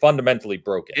was just fundamentally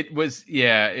broken. It was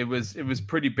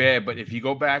pretty bad. But if you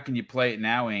go back and you play it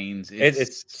now, Ains,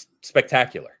 it's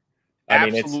spectacular.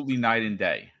 Absolutely night and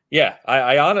day. Yeah,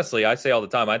 I honestly, I say all the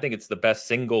time, I think it's the best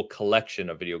single collection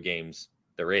of video games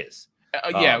there is.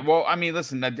 Well, I mean,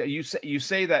 listen, you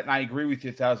say that, and I agree with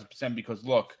you 1,000%. Because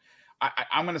look,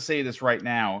 I'm going to say this right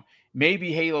now.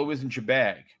 Maybe Halo isn't your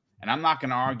bag, and I'm not going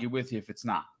to argue with you if it's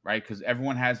not, right? Because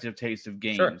everyone has their taste of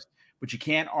games, sure. But you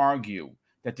can't argue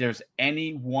that there's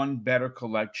any one better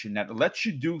collection that lets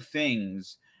you do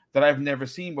things that I've never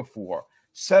seen before.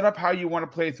 Set up how you want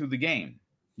to play through the game.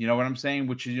 You know what I'm saying?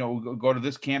 Which is, go to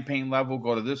this campaign level,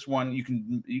 go to this one.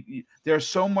 There's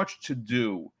so much to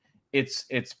do. It's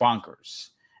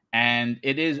bonkers, and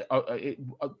it is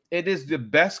the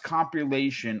best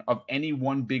compilation of any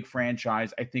one big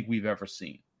franchise I think we've ever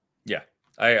seen. Yeah,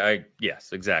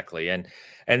 yes, exactly,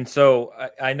 and so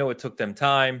I know it took them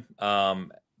time,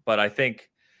 but I think,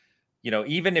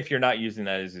 even if you're not using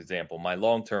that as an example, my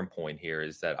long-term point here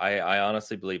is that I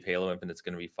honestly believe Halo Infinite's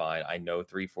going to be fine. I know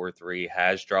 343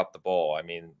 has dropped the ball. I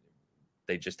mean,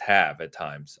 they just have at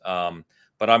times.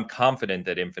 But I'm confident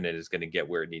that Infinite is going to get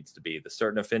where it needs to be. The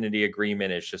Certain Affinity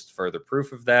agreement is just further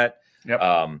proof of that. Yep.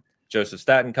 Joseph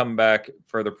Staten coming back,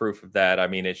 further proof of that. I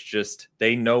mean, it's just,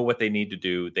 they know what they need to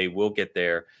do. They will get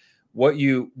there. What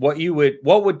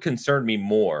would concern me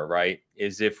more, right,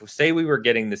 is if, say, we were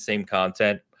getting the same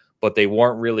content, but they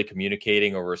weren't really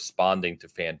communicating or responding to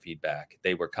fan feedback.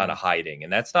 They were kind of hiding.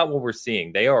 And that's not what we're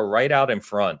seeing. They are right out in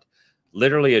front,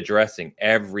 literally addressing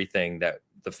everything that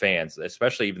the fans,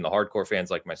 especially even the hardcore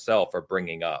fans like myself, are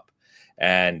bringing up.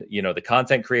 And, the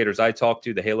content creators I talk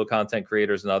to, the Halo content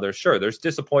creators and others, sure, there's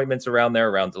disappointments around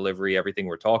delivery, everything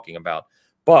we're talking about,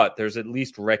 but there's at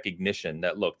least recognition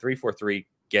that, look, 343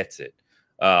 gets it.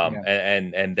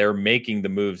 And they're making the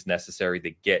moves necessary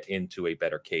to get into a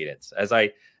better cadence. As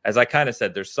I kind of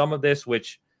said, there's some of this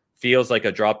which feels like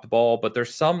a dropped ball, but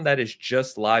there's some that is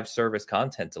just live service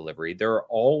content delivery. There are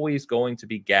always going to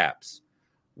be gaps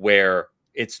where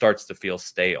it starts to feel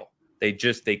stale. They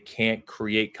can't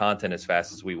create content as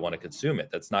fast as we want to consume it.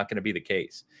 That's not going to be the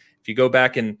case. If you can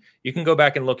go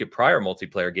back and look at prior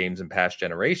multiplayer games in past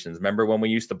generations. Remember when we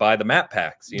used to buy the map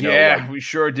packs? We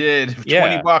sure did.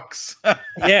 $20.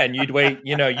 Yeah. And you'd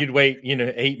wait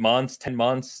 8 months, 10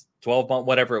 months, 12 months,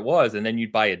 whatever it was. And then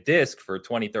you'd buy a disc for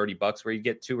 $20-$30 where you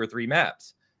get 2 or 3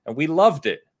 maps. And we loved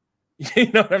it.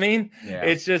 You know what I mean? Yeah.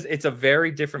 It's a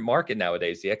very different market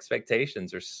nowadays. The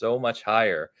expectations are so much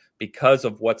higher because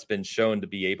of what's been shown to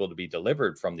be able to be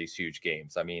delivered from these huge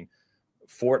games. I mean,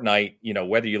 Fortnite,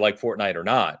 whether you like Fortnite or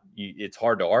not, it's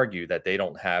hard to argue that they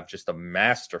don't have just a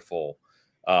masterful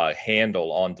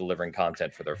handle on delivering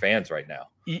content for their fans right now.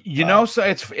 So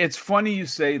it's funny you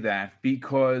say that,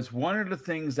 because one of the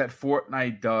things that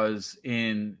Fortnite does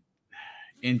in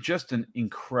just an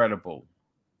incredible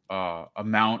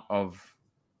amount of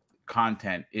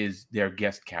content is their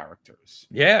guest characters.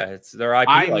 Yeah, it's their IP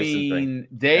licensing.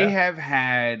 They have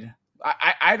had.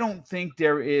 I don't think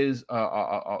there is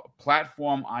a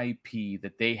platform IP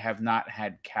that they have not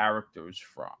had characters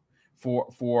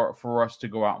for us to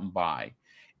go out and buy.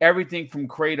 Everything from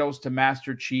Kratos to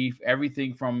Master Chief,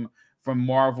 everything from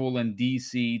Marvel and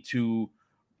DC to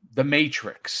The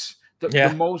Matrix.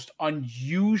 The most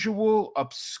unusual,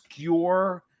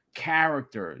 obscure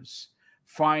characters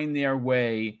find their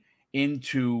way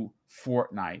into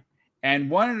Fortnite. And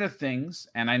one of the things,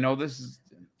 and I know this is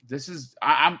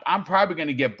I'm probably going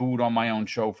to get booed on my own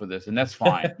show for this, and that's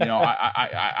fine.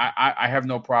 I have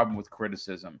no problem with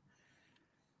criticism.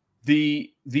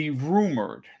 The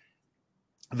rumored,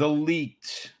 the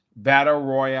leaked Battle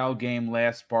Royale game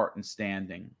Last Spartan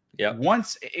Standing. Yeah.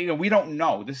 Once we don't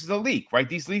know. This is a leak, right?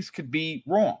 These leaks could be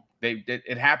wrong.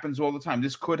 It happens all the time.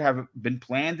 This could have been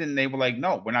planned, and they were like,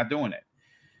 "No, we're not doing it."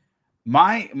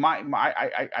 I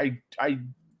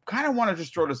kind of want to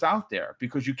just throw this out there,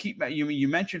 because you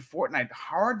mentioned Fortnite.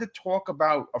 Hard to talk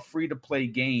about a free-to-play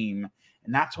game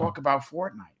and not talk about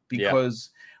Fortnite,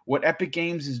 because what Epic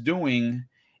Games is doing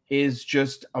is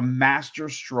just a master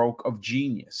stroke of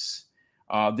genius.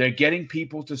 They're getting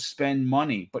people to spend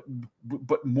money,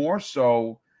 but more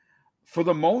so, for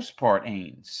the most part,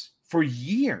 Ains, for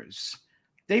years,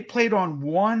 they played on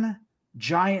one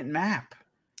giant map.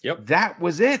 Yep. That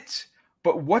was it.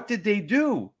 But what did they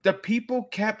do? The people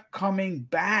kept coming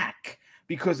back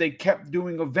because they kept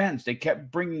doing events. They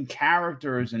kept bringing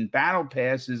characters and battle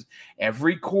passes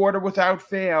every quarter without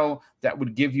fail that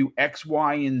would give you X,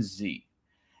 Y, and Z.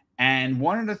 And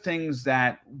one of the things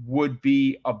that would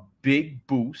be a big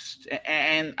boost,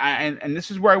 and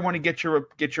this is where I want to get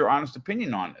your honest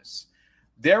opinion on this.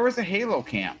 There is a Halo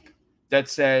camp that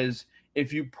says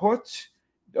if you put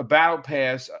a battle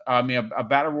pass, a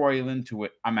battle royal into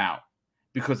it, I'm out,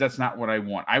 because that's not what I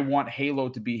want. I want Halo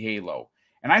to be Halo,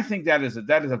 and I think that is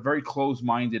a very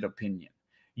closed-minded opinion.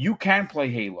 You can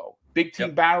play Halo. Big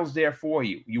team battles there for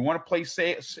you. You want to play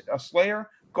a Slayer?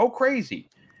 Go crazy.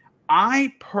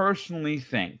 I personally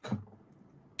think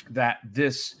that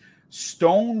this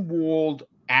stonewalled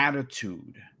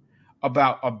attitude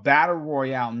about a battle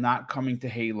royale not coming to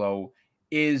Halo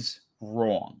is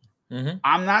wrong. Mm-hmm.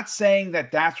 I'm not saying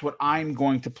that that's what I'm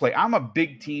going to play. I'm a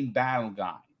big team battle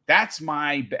guy. That's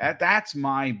my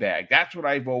bag. That's what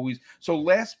I've always. So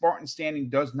Last Spartan Standing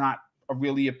does not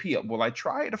really appeal. Will I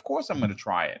try it? Of course I'm going to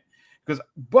try it.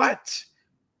 But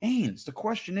Ains, the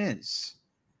question is,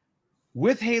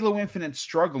 with Halo Infinite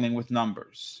struggling with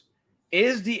numbers,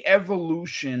 is the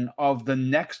evolution of the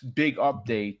next big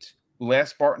update Last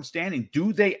Spartan Standing?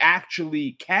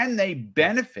 Can they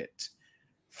benefit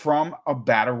from a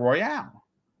battle royale?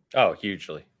 Oh,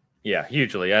 hugely. Yeah,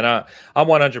 hugely. And I'm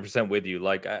 100% with you.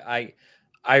 Like I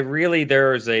really,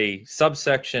 there's a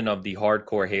subsection of the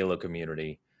hardcore Halo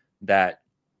community that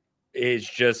is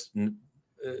just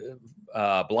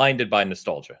blinded by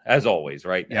nostalgia, as always,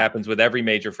 right? Yeah. It happens with every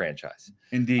major franchise.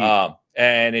 Indeed.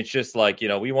 And it's just like,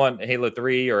 we want Halo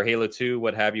 3 or Halo 2,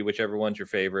 what have you, whichever one's your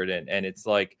favorite. And it's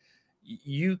like,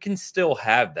 you can still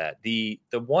have that. The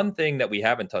one thing that we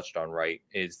haven't touched on, right,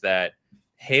 is that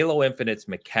Halo Infinite's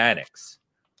mechanics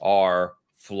are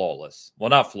flawless. Well,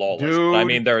 not flawless, dude, but I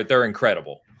mean, they're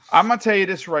incredible. I'm going to tell you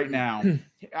this right now, and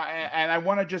I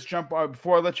want to just jump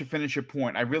before I let you finish your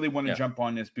point. I really want to jump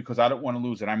on this because I don't want to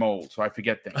lose it. I'm old, so I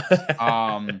forget things.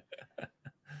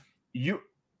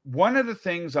 One of the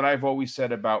things that I've always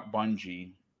said about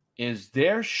Bungie is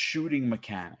their shooting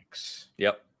mechanics.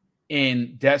 Yep.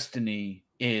 In Destiny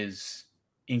is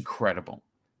incredible.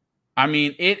 I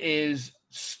mean, it is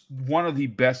one of the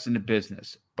best in the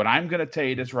business. But I'm going to tell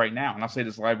you this right now, and I'll say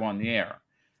this live on the air.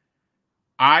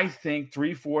 I think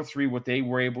 343, what they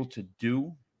were able to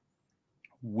do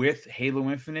with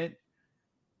Halo Infinite,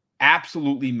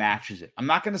 absolutely matches it. I'm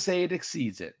not going to say it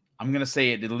exceeds it. I'm going to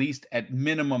say it at least at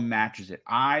minimum matches it.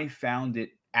 I found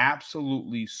it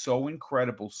absolutely so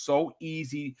incredible, so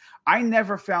easy. I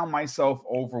never found myself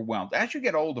overwhelmed. As you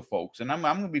get older, folks, and I'm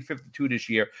going to be 52 this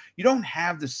year, you don't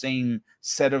have the same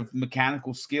set of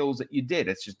mechanical skills that you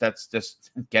did. That's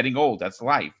just getting old. That's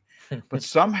life. But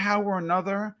somehow or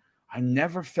another, I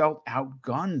never felt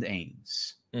outgunned,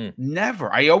 Ains.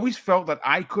 Never. I always felt that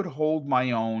I could hold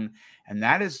my own, and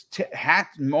that is tip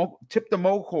the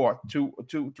Mokor to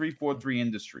 343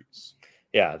 Industries.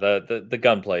 Yeah, the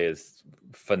gunplay is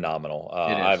phenomenal.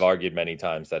 I've argued many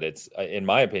times that it's, in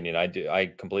my opinion,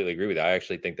 I completely agree with you. I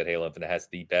actually think that Halo Infinite has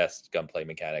the best gunplay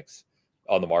mechanics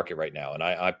on the market right now. And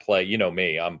I play,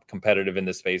 me, I'm competitive in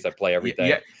this space. I play everything.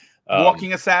 Yeah.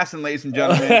 Walking assassin, ladies and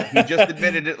gentlemen. He just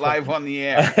admitted it live on the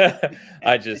air.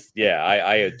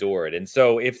 I adore it. And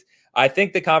so I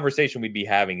think the conversation we'd be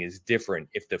having is different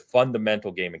if the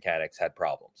fundamental game mechanics had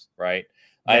problems, right?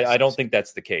 Yes. I don't think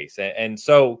that's the case. And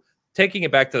so taking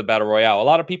it back to the Battle Royale, a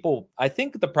lot of people, I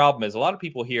think the problem is a lot of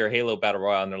people hear Halo Battle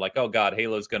Royale and they're like, oh God,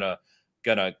 Halo's gonna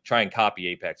try and copy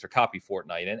Apex or copy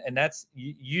Fortnite. And that's,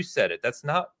 you said it, that's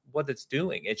not what it's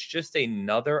doing. It's just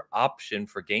another option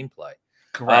for gameplay.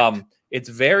 Correct. It's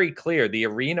very clear. The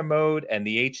arena mode and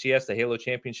the HCS, the Halo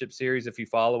Championship Series, if you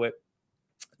follow it,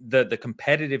 the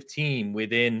competitive team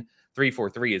within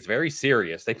 343 is very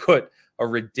serious. They put a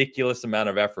ridiculous amount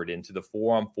of effort into the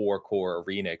 4-on-4 core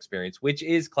arena experience, which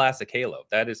is classic Halo.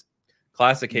 That is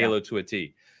classic Halo to a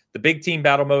T. The big team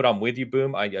battle mode, I'm with you,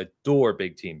 Boom. I adore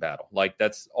big team battle. Like,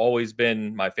 that's always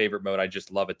been my favorite mode. I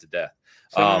just love it to death.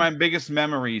 Some of my biggest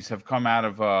memories have come out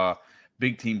of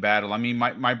big team battle. I mean,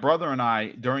 my brother and I,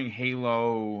 during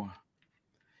Halo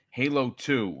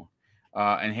 2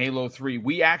 and Halo 3,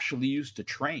 we actually used to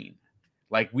train.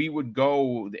 Like, we would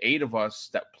go, the 8 of us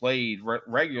that played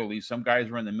regularly, some guys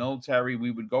were in the military, we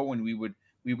would go and we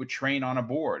would train on a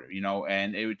board,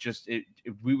 and it would just,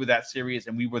 we were that serious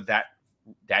and we were that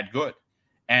good.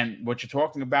 And what you're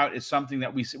talking about is something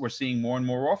that we're seeing more and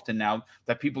more often now,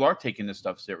 that people are taking this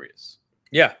stuff serious.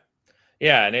 Yeah.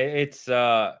 Yeah. And it's,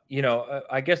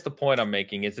 I guess the point I'm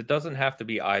making is it doesn't have to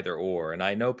be either or. And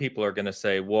I know people are going to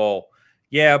say, well,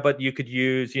 Yeah, but you could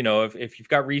use, if you've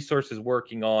got resources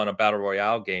working on a battle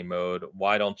royale game mode,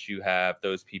 why don't you have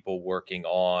those people working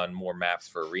on more maps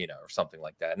for arena or something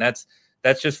like that? And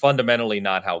that's just fundamentally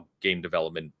not how game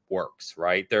development works,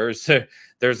 right? There's a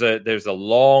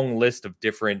long list of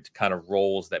different kind of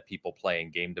roles that people play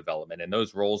in game development, and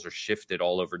those roles are shifted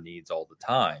all over needs all the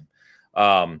time.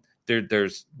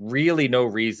 There's really no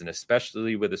reason,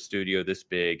 especially with a studio this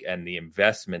big and the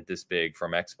investment this big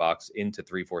from Xbox into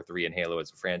 343 and Halo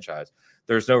as a franchise.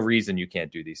 There's no reason you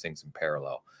can't do these things in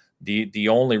parallel. The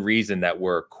only reason that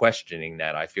we're questioning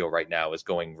that, I feel right now, is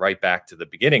going right back to the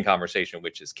beginning conversation,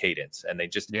 which is cadence. And they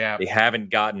haven't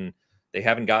gotten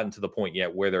to the point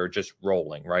yet where they're just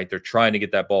rolling, right? They're trying to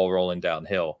get that ball rolling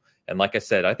downhill. And like I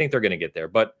said, I think they're going to get there.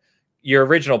 But your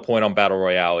original point on Battle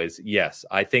Royale is, yes,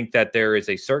 I think that there is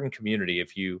a certain community.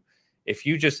 If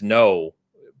you just know,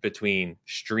 between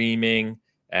streaming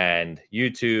and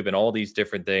YouTube and all these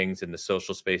different things in the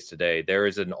social space today, there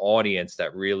is an audience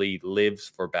that really lives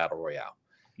for Battle Royale.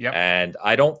 Yep. And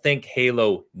I don't think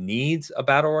Halo needs a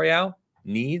Battle Royale,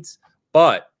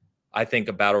 but I think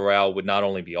a Battle Royale would not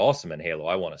only be awesome in Halo,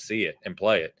 I want to see it and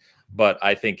play it, but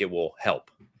I think it will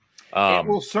help. It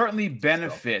will certainly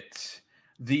benefit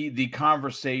the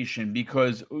conversation,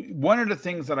 because one of the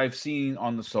things that I've seen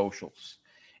on the socials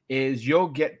is you'll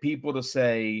get people to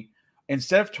say,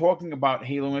 instead of talking about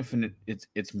Halo Infinite,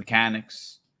 its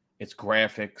mechanics, its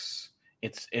graphics,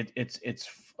 its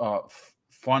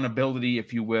fun ability,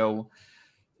 if you will.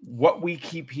 What we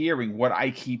keep hearing, what I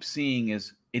keep seeing,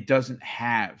 is it doesn't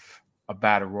have a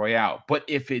battle royale. But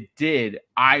if it did,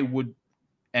 I would.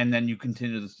 And then you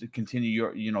continue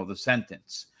your, the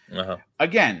sentence. Uh-huh.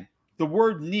 Again, the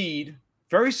word need,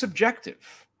 very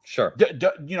subjective. Sure.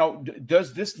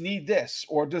 Does this need this,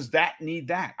 or does that need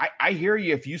that? I hear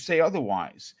you if you say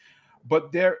otherwise,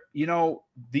 but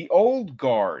the old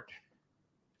guard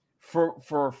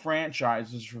for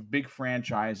franchises, for big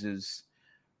franchises,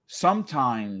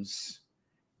 sometimes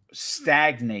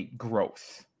stagnate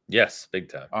growth. Yes, big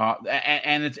time.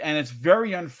 And it's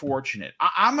very unfortunate.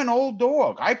 I'm an old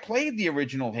dog. I played the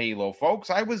original Halo, folks.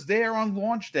 I was there on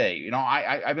launch day.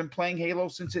 I've been playing Halo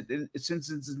since its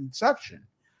inception.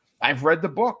 I've read the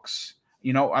books.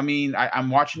 I'm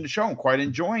watching the show. I'm quite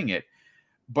enjoying it.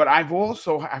 But I've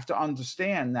also have to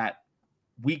understand that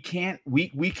we can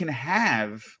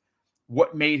have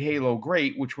what made Halo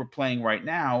great, which we're playing right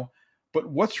now. But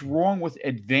what's wrong with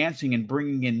advancing and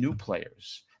bringing in new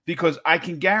players? Because I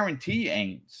can guarantee you,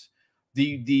 Ains,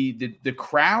 the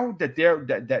crowd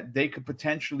that they could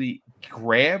potentially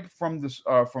grab from this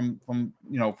from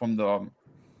the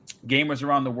gamers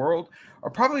around the world are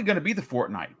probably going to be the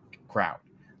Fortnite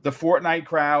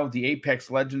crowd, the Apex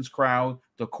Legends crowd,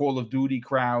 the Call of Duty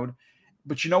crowd.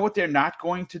 But you know what they're not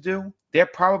going to do? They're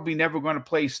probably never going to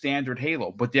play standard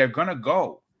Halo, but they're going to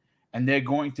go and they're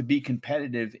going to be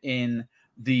competitive in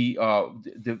the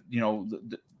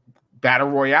Battle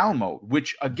Royale mode,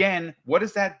 which, again, what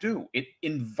does that do? It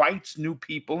invites new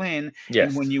people in. Yes.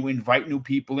 And when you invite new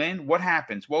people in, what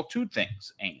happens? Well, two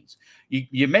things, Ains.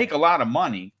 You make a lot of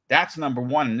money. That's number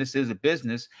one, and this is a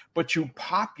business. But you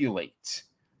populate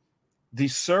the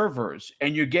servers,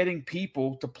 and you're getting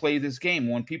people to play this game.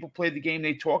 When people play the game,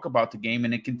 they talk about the game,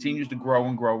 and it continues to grow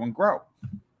and grow and grow.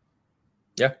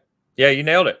 Yeah, you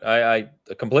nailed it. I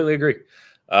completely agree.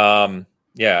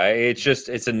 Yeah,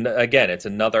 it's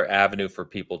another avenue for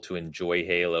people to enjoy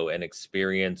Halo and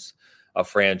experience a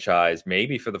franchise,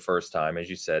 maybe for the first time, as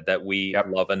you said, that we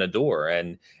love and adore,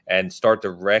 and start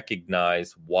to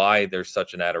recognize why there's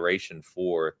such an adoration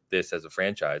for this as a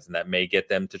franchise, and that may get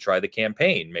them to try the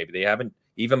campaign. Maybe they haven't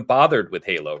even bothered with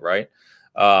Halo, right?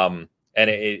 And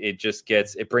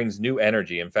it brings new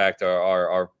energy. In fact,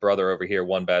 our brother over here,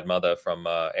 One Bad Mother from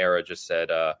Era, just said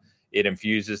it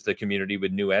infuses the community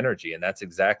with new energy, and that's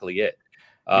exactly it.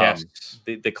 Yes.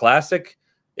 The classic.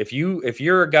 If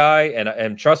you're a guy,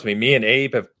 and trust me and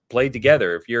Abe have played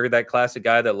together. If you're that classic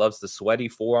guy that loves the sweaty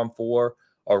 4-on-4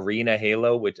 arena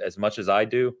Halo, which as much as I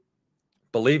do,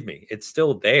 believe me, it's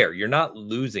still there. You're not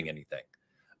losing anything.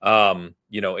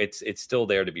 It's still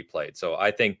there to be played. So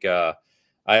I think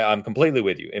I'm completely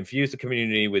with you. Infuse the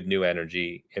community with new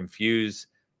energy.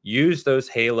 Use those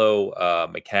Halo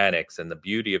mechanics and the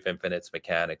beauty of Infinite's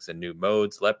mechanics and new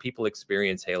modes. Let people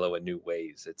experience Halo in new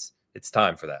ways. It's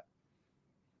time for that.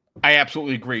 I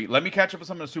absolutely agree. Let me catch up with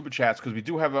some of the super chats, because we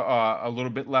do have a little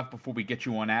bit left before we get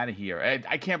you on out of here.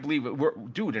 I can't believe it.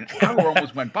 An hour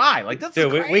almost went by. Like, that's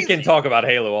crazy. We can talk about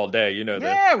Halo all day. You know that.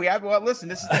 Yeah, we have. Well, listen,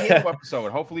 this is the Halo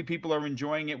episode. Hopefully, people are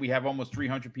enjoying it. We have almost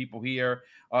 300 people here.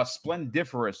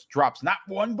 Splendiferous drops not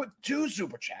one but two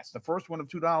super chats. The first one of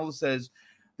 $2 says,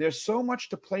 There's so much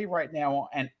to play right now,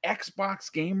 and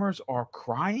Xbox gamers are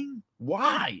crying.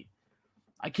 Why?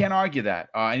 I can't argue that.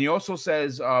 And he also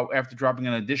says, after dropping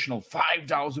an additional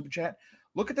 $5 super chat,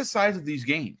 look at the size of these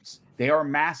games. They are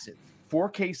massive.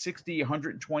 4K 60,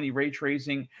 120 ray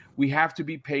tracing. We have to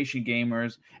be patient,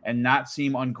 gamers, and not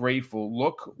seem ungrateful.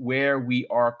 Look where we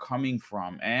are coming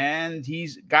from. And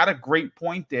he's got a great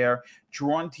point there.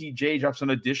 Drawn TJ drops an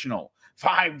additional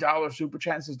 $5 super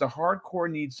chat and says the hardcore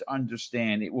needs to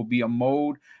understand it will be a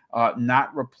mode,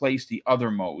 not replace the other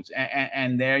modes.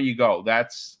 And there you go.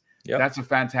 That's a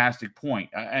fantastic point.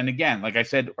 And again, like I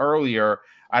said earlier,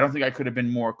 I don't think I could have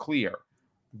been more clear.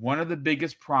 One of the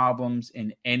biggest problems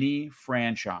in any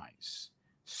franchise,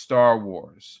 Star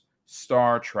Wars,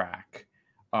 Star Trek,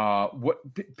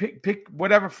 pick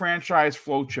whatever franchise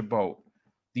floats your boat.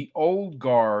 The old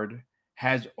guard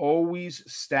has always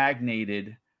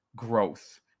stagnated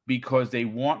growth because they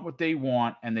want what they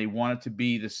want and they want it to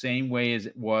be the same way as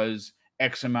it was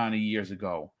X amount of years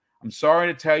ago. I'm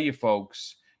sorry to tell you,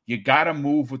 folks, you got to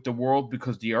move with the world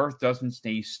because the earth doesn't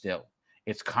stay still.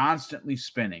 It's constantly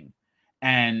spinning.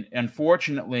 And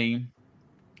unfortunately,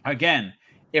 again,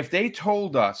 if they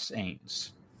told us,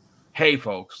 Ains, hey,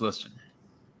 folks, listen,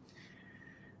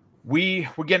 we're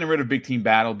getting rid of Big Team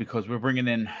Battle because we're bringing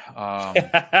in, a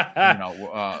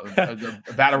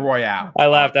Battle Royale. I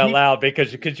laughed out loud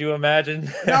because could you imagine?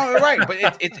 No, right, but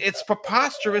it's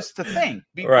preposterous to think.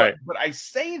 Right. But I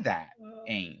say that,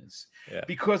 Ains,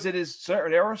 because it is.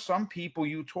 There are some people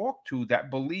you talk to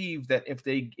that believe that if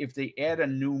they add a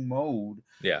new mode,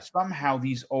 somehow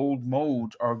these old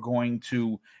modes are going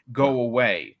to go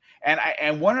away.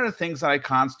 And one of the things that I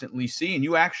constantly see, and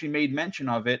you actually made mention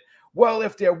of it. Well,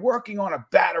 if they're working on a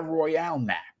Battle Royale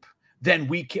map, then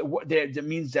we can. That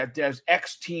means that there's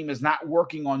X team is not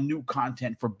working on new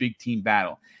content for Big Team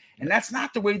Battle, and that's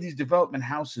not the way these development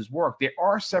houses work. There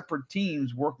are separate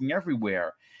teams working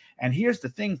everywhere. And here's the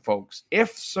thing, folks: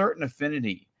 if Certain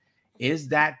Affinity is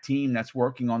that team that's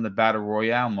working on the Battle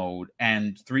Royale mode,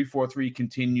 and 343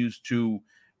 continues to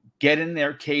get in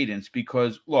their cadence,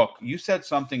 because look,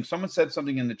 someone said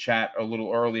something in the chat a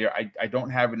little earlier. I don't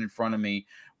have it in front of me.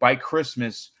 By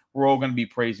Christmas, we're all going to be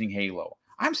praising Halo.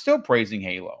 I'm still praising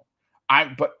Halo.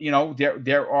 But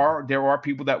there are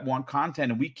people that want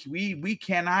content, and we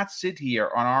cannot sit here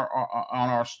on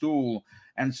our stool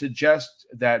and suggest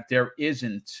that there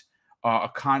isn't a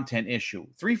content issue.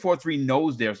 343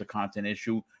 knows there's a content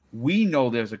issue. We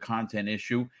know there's a content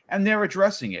issue, and they're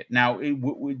addressing it now.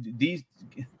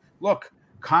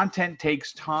 Content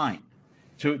takes time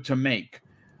to make.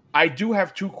 I do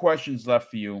have two questions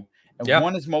left for you. And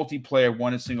one is multiplayer,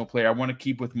 one is single player. I want to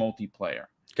keep with multiplayer.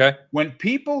 Okay. When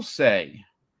people say,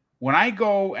 when I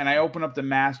go and I open up the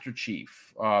Master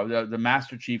Chief, the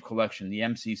Master Chief collection, the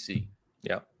MCC,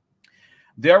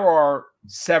 there are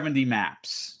 70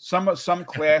 maps. Some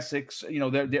classics,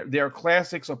 there are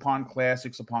classics upon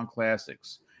classics upon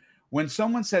classics. When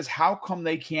someone says, how come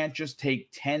they can't just take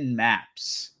 10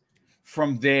 maps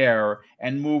from there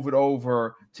and move it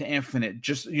over to Infinite?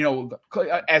 Just,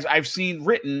 as I've seen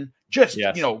written, just,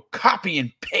 copy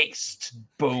and paste.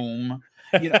 Boom.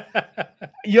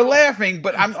 You're laughing,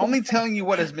 but I'm only telling you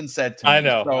what has been said to me. I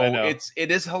know.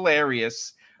 It is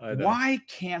hilarious. Why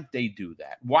can't they do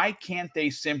that? Why can't they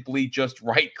simply just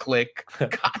right click,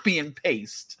 copy and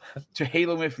paste to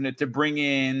Halo Infinite to bring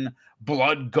in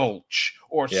Blood Gulch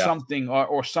or something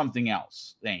or something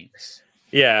else? Thanks.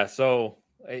 Yeah. So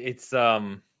it's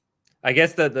I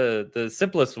guess that the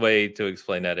simplest way to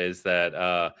explain that is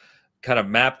that kind of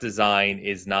map design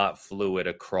is not fluid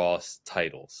across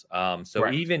titles.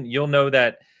 Correct. Even you'll know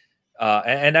that,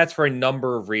 and that's for a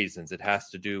number of reasons. It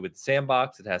has to do with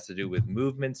sandbox. It has to do with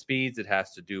movement speeds. It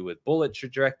has to do with bullet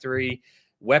trajectory,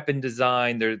 weapon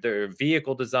design, their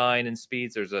vehicle design and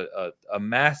speeds. There's a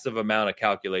massive amount of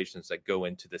calculations that go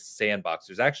into the sandbox.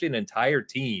 There's actually an entire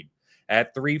team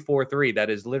at 343 that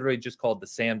is literally just called the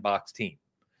sandbox team.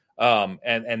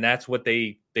 And that's what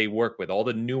they work with, all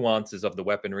the nuances of the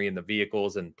weaponry and the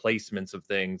vehicles and placements of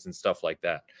things and stuff like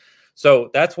that. So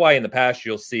that's why in the past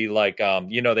you'll see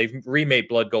they've remade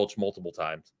Blood Gulch multiple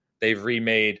times. They've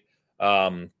remade,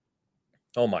 oh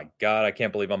my God, I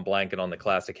can't believe I'm blanking on the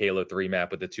classic Halo 3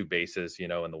 map with the two bases, in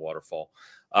the waterfall.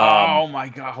 Oh my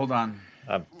God, hold on.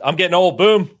 I'm getting old.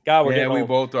 Boom. God, we're getting old. We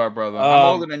both are, brother. I'm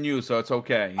older than you, so it's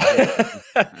okay.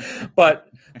 But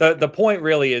the point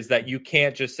really is that you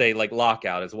can't just say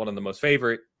Lockout is one of the most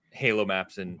favorite Halo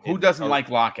maps Who doesn't like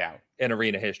Lockout in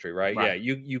arena history, right? Yeah,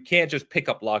 you can't just pick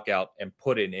up Lockout and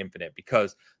put it in Infinite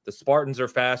because the Spartans are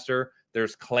faster.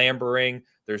 There's clambering.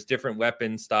 There's different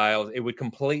weapon styles. It would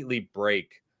completely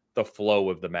break the flow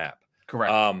of the map.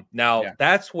 Correct. Now Yeah.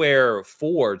 that's where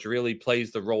Forge really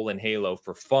plays the role in Halo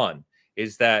for fun,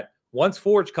 is that once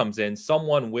Forge comes in,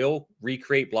 someone will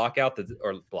recreate Lockout, the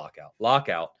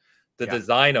Yeah.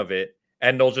 design of it,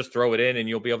 and they'll just throw it in and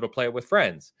you'll be able to play it with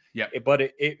friends. Yeah. But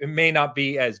it may not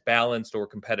be as balanced or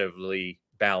competitively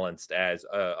balanced as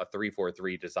a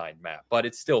 343 designed map, but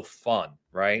it's still fun,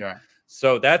 right? Yeah.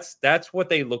 So that's what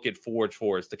they look at Forge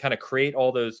for, is to kind of create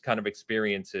all those kind of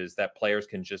experiences that players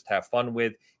can just have fun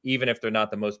with, even if they're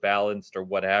not the most balanced or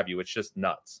what have you. It's just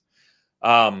nuts.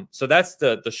 So that's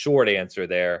the short answer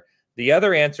there. The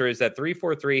other answer is that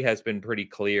 343 has been pretty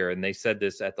clear, and they said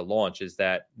this at the launch, is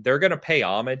that they're going to pay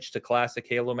homage to classic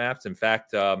Halo maps. In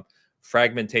fact,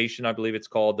 Fragmentation, I believe it's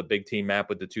called, the big team map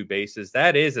with the 2 bases.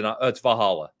 That is it's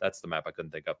Valhalla. That's the map I couldn't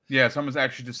think of. Yeah, someone's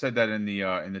actually just said that in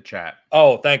the chat.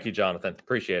 Oh, thank you, Jonathan.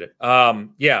 Appreciate it.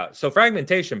 Yeah, so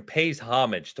Fragmentation pays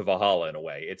homage to Valhalla in a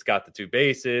way. It's got the 2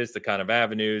 bases, the kind of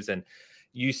avenues, and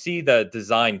you see the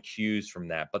design cues from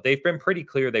that. But they've been pretty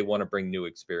clear they want to bring new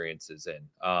experiences in.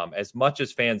 As much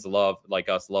as fans love Blood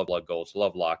Gulch,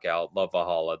 love Lockout, love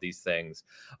Valhalla, these things,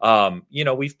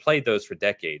 we've played those for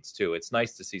decades too. It's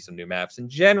nice to see some new maps. And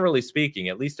generally speaking,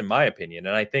 at least in my opinion,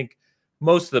 and I think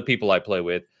most of the people I play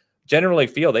with generally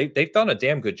feel they've done a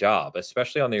damn good job,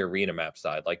 especially on the arena map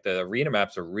side. Like, the arena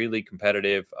maps are really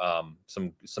competitive.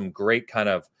 Some great kind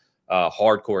of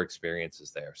hardcore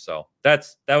experiences there. So that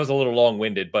was a little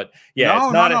long-winded, but yeah,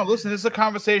 no. Listen, this is a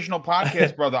conversational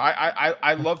podcast, brother.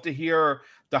 I love to hear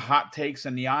the hot takes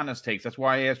and the honest takes. That's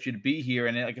why I asked you to be here.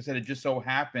 And like I said, it just so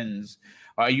happens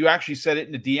you actually said it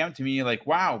in the DM to me. You're like,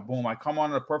 wow, boom, I come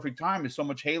on at a perfect time. There's so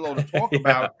much Halo to talk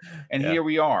about, and here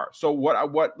we are. So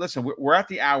what? Listen, we're at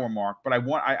the hour mark, but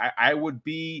I would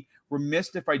be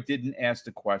remiss if I didn't ask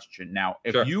the question. Now,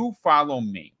 if you follow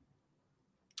me,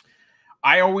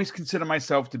 I always consider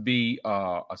myself to be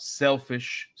a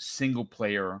selfish single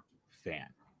player fan.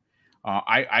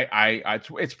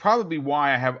 It's probably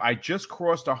why I just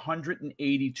crossed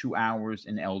 182 hours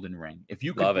in Elden Ring. If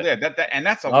you could believe that, and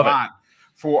that's a lot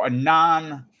for a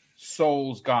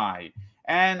non-Souls guy.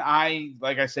 And I,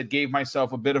 like I said, gave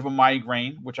myself a bit of a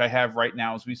migraine, which I have right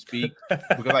now as we speak,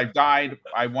 because I died,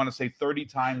 I want to say 30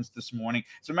 times this morning.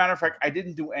 As a matter of fact, I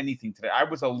didn't do anything today.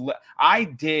 I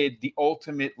did the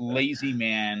ultimate lazy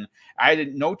man. I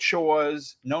did no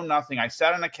chores, no nothing. I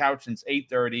sat on the couch since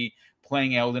 8:30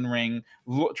 playing Elden Ring,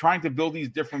 trying to build these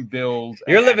different builds.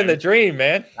 You're living the dream,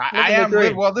 man. I am.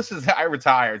 Well, I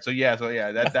retired. So yeah,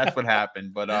 that's what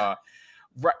happened. But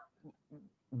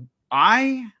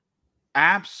I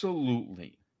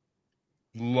absolutely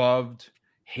loved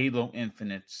Halo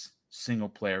Infinite's single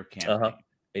player campaign.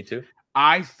 Me too.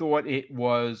 I thought it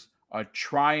was a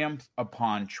triumph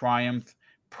upon triumph.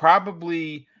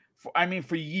 Probably,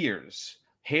 for years,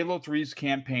 Halo 3's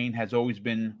campaign has always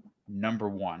been number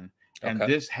one, and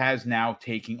this has now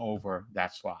taken over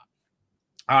that slot.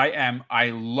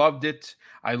 I loved it.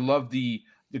 I love the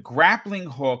grappling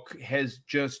hook has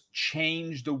just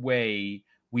changed the way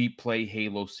we play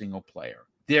Halo single player.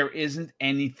 There isn't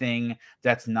anything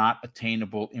that's not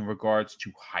attainable in regards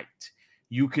to height.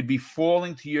 You could be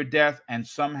falling to your death and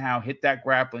somehow hit that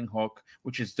grappling hook,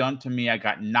 which is done to me. I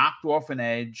got knocked off an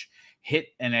edge,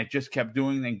 hit, and I just kept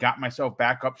doing and got myself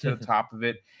back up to the top of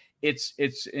it. It's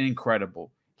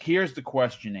incredible. Here's the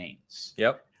question, Ains.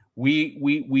 Yep.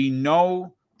 We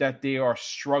know that they are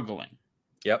struggling.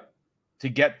 Yep. To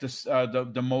get the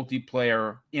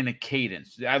multiplayer in a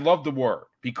cadence. I love the word,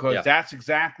 because that's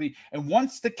exactly. And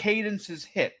once the cadence is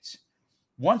hit,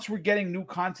 once we're getting new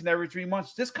content every 3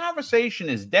 months, this conversation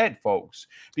is dead, folks.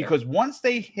 Because once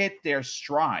they hit their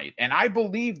stride, and I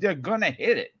believe they're gonna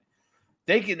hit it,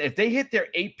 if they hit their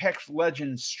Apex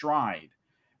Legends stride,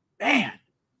 man,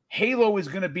 Halo is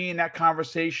gonna be in that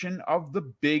conversation of the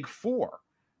big four: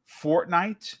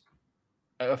 Fortnite,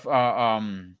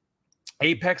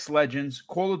 Apex Legends,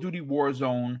 Call of Duty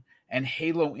Warzone, and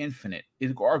Halo Infinite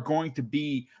are going to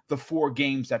be the 4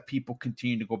 games that people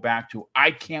continue to go back to. I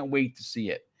can't wait to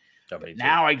see it.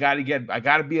 Now I got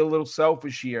to be a little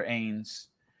selfish here, Ains.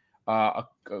 A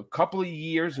couple of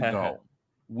years ago,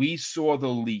 we saw the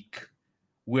leak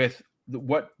with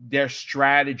what their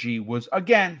strategy was.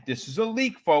 Again, this is a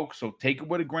leak, folks, so take it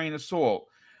with a grain of salt.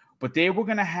 But they were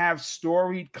going to have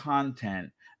storied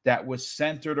content that was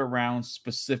centered around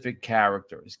specific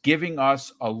characters, giving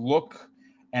us a look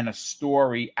and a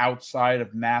story outside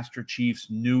of Master Chief's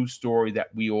new story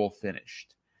that we all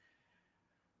finished.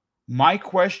 My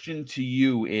question to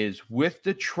you is, with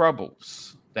the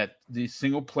troubles that the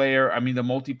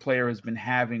multiplayer has been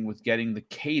having with getting the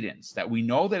cadence, that we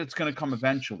know that it's going to come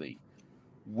eventually,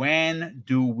 when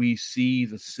do we see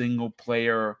the single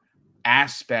player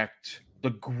aspect,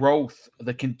 the growth,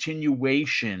 the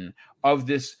continuation of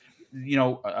this,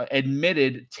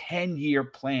 admitted 10-year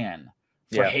plan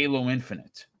for Halo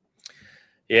Infinite?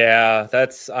 Yeah,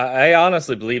 I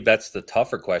honestly believe that's the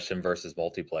tougher question versus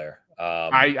multiplayer.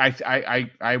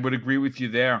 I would agree with you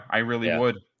there. I really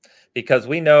would. Because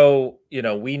we know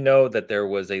that there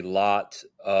was a lot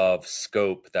of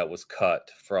scope that was cut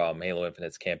from Halo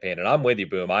Infinite's campaign. And I'm with you,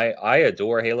 Boom. I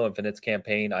adore Halo Infinite's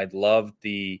campaign. I just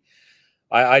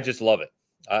love it.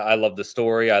 I love the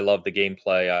story. I love the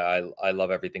gameplay. I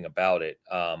love everything about it.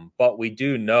 But we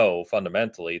do know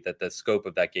fundamentally that the scope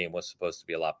of that game was supposed to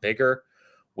be a lot bigger.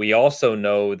 We also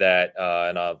know that,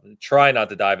 and I'll try not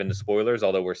to dive into spoilers,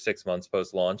 although we're 6 months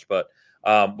post-launch, but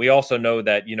we also know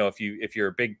that, if you're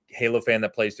a big Halo fan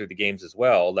that plays through the games as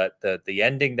well, that the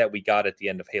ending that we got at the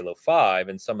end of Halo 5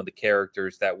 and some of the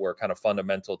characters that were kind of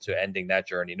fundamental to ending that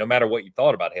journey, no matter what you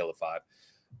thought about Halo 5,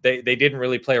 they didn't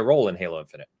really play a role in Halo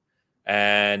Infinite.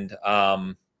 And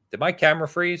did my camera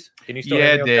freeze? Can you still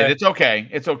hear me? It did. It's okay.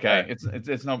 It's okay. Right.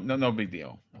 It's no big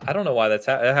deal. I don't know why that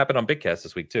happened on Bigcast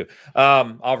this week too.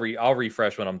 I'll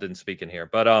refresh when I'm done speaking here.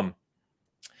 But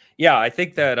I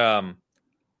think that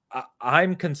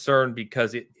I'm concerned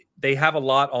because they have a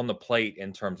lot on the plate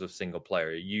in terms of single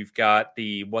player. You've got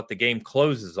what the game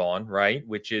closes on, right?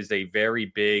 Which is a very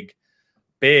big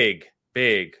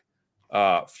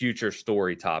future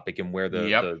story topic and where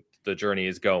the journey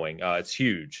is going. It's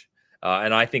huge.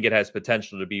 And I think it has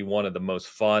potential to be one of the most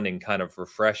fun and kind of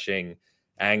refreshing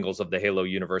angles of the Halo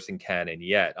universe in canon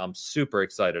yet. I'm super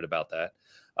excited about that.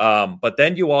 But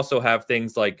then you also have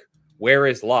things like, where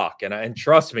is Locke? And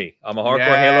trust me, I'm a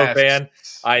hardcore Halo fan.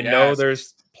 I know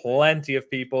there's plenty of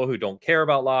people who don't care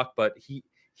about Locke, but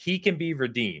he can be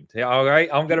redeemed. All right,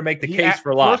 I'm going to make the case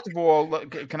for Locke. First of all,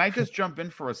 look, can I just jump in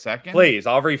for a second? Please,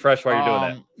 I'll refresh while you're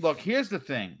doing that. Look, here's the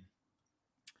thing.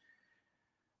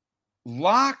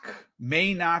 Locke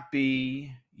may not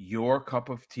be your cup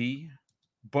of tea,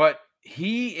 but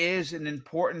he is an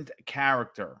important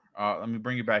character. Let me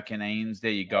bring you back in, Ains. There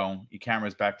you go. Your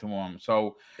camera's back to him.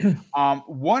 So,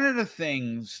 one of the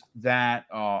things that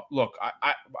look,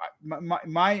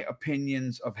 my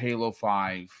opinions of Halo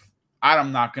 5,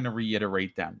 I'm not going to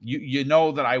reiterate them. You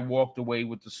know that I walked away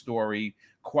with the story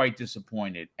quite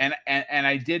disappointed, and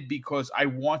I did because I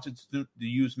wanted to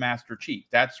use Master Chief.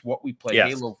 That's what we play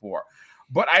Halo for.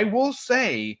 But I will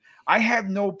say, I have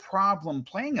no problem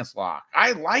playing as Locke.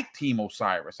 I like Team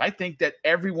Osiris. I think that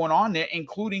everyone on there,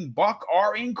 including Buck,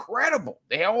 are incredible.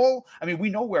 We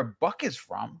know where Buck is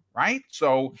from, right?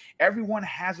 So everyone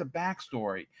has a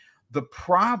backstory. The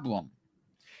problem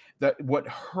that what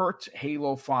hurt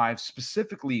Halo 5,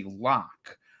 specifically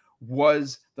Locke,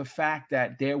 was the fact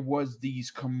that there was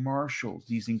these commercials,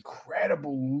 these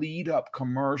incredible lead-up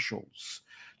commercials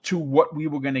to what we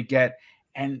were going to get.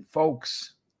 And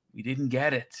folks, we didn't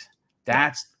get it.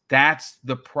 That's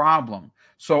the problem.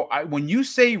 So when you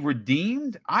say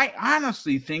redeemed, I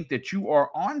honestly think that you are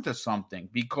onto something,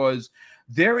 because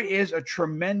there is a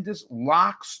tremendous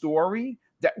Locke story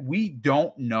that we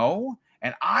don't know.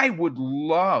 And I would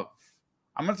love,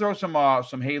 I'm going to throw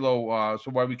some Halo,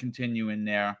 so while we continue in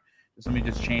there, let me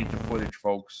just change the footage,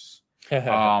 folks.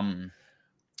 So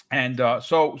I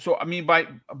mean,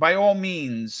 by all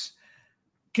means,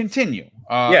 continue.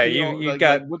 You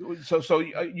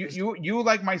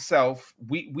like myself,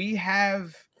 we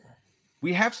have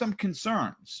some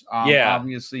concerns,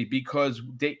 obviously, because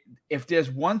if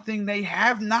there's one thing they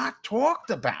have not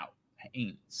talked about,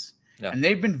 Haynes, and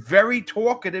they've been very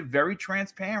talkative, very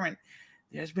transparent,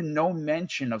 there's been no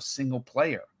mention of single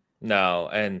player. No,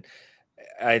 and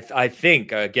I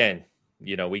think, again,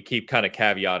 we keep kind of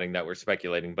caveating that we're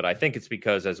speculating, but I think it's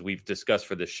because, as we've discussed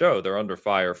for this show, they're under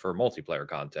fire for multiplayer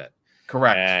content.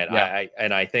 Correct.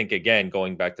 And I think, again,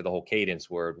 going back to the whole cadence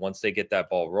word, once they get that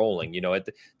ball rolling,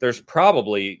 there's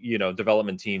probably,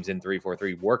 development teams in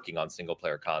 343 working on single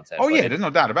player content. Oh, yeah, there's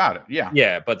no doubt about it. Yeah.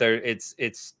 Yeah, but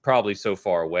it's probably so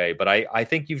far away. But I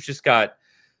think you've just got,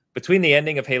 between the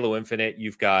ending of Halo Infinite,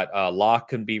 you've got Locke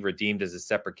can be redeemed as a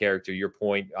separate character. Your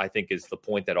point, I think, is the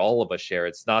point that all of us share.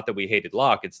 It's not that we hated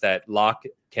Locke. It's that Locke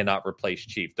cannot replace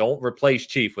Chief. Don't replace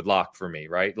Chief with Locke for me,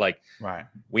 right? Right.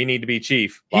 We need to be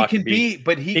Chief. Locke he can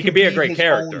be a great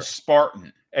character.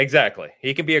 Spartan. Exactly.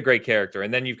 He can be a great character.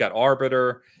 And then you've got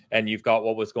Arbiter, and you've got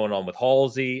what was going on with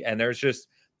Halsey. And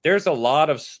there's a lot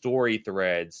of story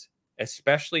threads,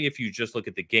 especially if you just look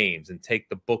at the games and take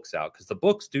the books out, because the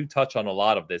books do touch on a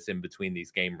lot of this in between these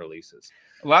game releases.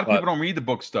 A lot of people don't read the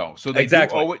books, though, so they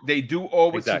do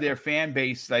owe it to their fan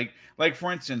base. Like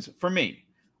for instance, for me,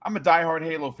 I'm a diehard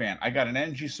Halo fan. I got an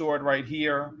energy sword right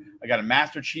here. I got a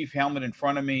Master Chief helmet in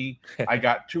front of me. I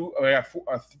got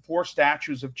four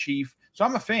statues of Chief. So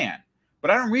I'm a fan, but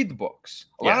I don't read the books.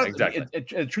 Exactly.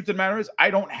 The truth of the matter is,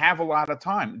 I don't have a lot of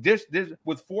time. There's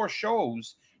with 4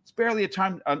 shows, it's barely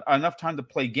enough time to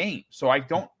play games. So I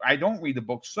don't read the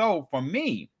books. So for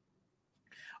me,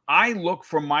 I look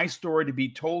for my story to be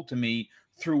told to me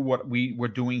through what we're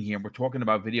doing here. We're talking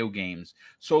about video games.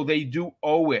 So they do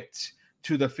owe it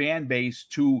to the fan base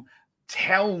to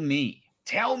tell me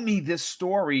this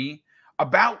story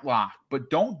about Locke, but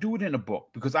don't do it in a book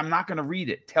because I'm not going to read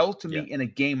it. Tell to me in a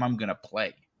game I'm going to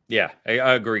play. Yeah,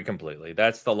 I agree completely.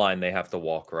 That's the line they have to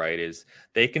walk, right? Is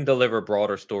they can deliver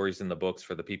broader stories in the books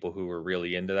for the people who are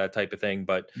really into that type of thing.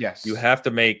 But yes, you have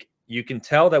to you can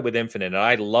tell that with Infinite, and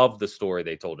I love the story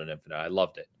they told in Infinite. I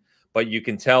loved it. But you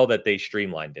can tell that they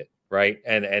streamlined it, right?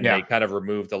 And they kind of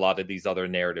removed a lot of these other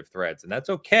narrative threads. And that's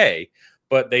okay.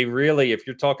 But they really, if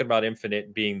you're talking about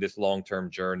Infinite being this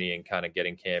long-term journey and kind of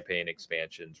getting campaign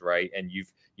expansions, right? And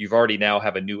you've already now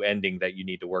have a new ending that you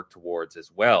need to work towards as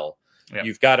well. Yeah.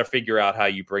 You've got to figure out how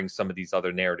you bring some of these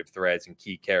other narrative threads and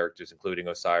key characters, including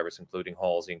Osiris, including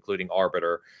Halsey, including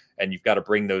Arbiter, and you've got to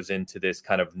bring those into this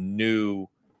kind of new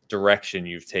direction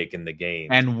you've taken the game.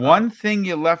 And one thing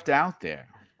you left out there,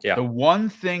 the one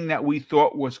thing that we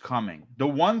thought was coming, the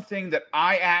one thing that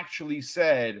I actually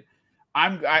said,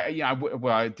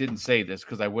 I didn't say this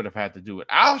because I would have had to do it.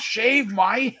 I'll shave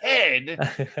my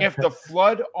head if the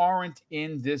Flood aren't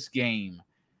in this game.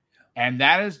 And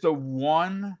that is the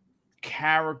one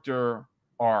character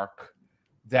arc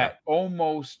that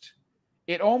almost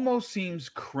seems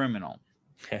criminal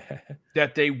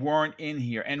that they weren't in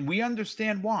here. And we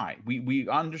understand why. We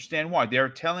understand why. They're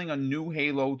telling a new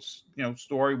Halo,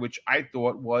 story, which I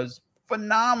thought was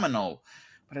phenomenal.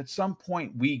 But at some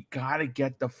point, we got to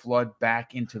get the Flood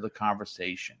back into the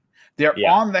conversation. They're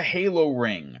on the Halo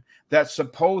ring that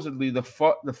supposedly the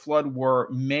Flood were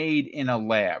made in a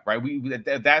lab, right?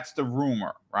 That's the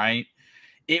rumor, right?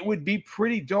 It would be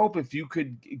pretty dope if you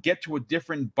could get to a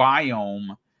different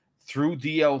biome through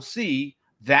DLC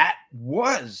that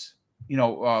was,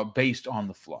 based on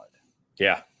the Flood.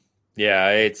 Yeah.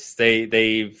 It's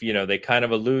they kind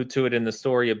of allude to it in the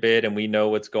story a bit, and we know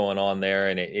what's going on there,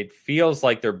 and it feels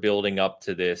like they're building up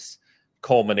to this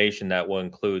culmination that will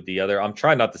include the other. I'm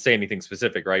trying not to say anything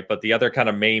specific, right? But the other kind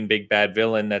of main big bad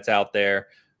villain that's out there,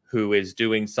 who is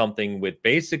doing something with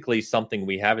basically something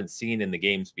we haven't seen in the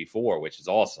games before, which is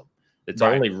awesome. It's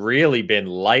only really been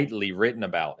lightly written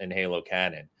about in Halo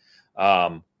canon,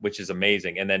 which is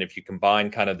amazing. And then if you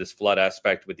combine kind of this Flood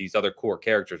aspect with these other core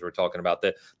characters we're talking about,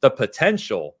 the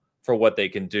potential for what they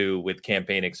can do with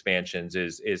campaign expansions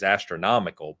is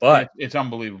astronomical. But it's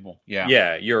unbelievable. Yeah.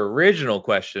 Yeah. Your original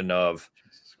question of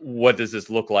what does this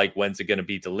look like? When's it going to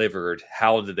be delivered?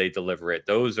 How do they deliver it?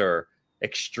 Those are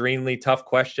extremely tough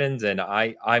questions, and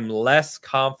I'm less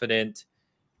confident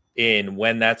in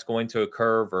when that's going to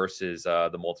occur versus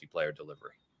the multiplayer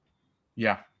delivery.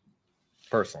 Yeah,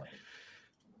 personally,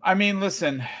 I mean,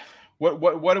 listen,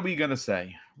 what are we gonna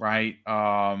say, right?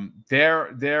 I'll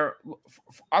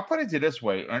put it this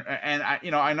way, and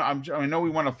I know we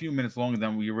went a few minutes longer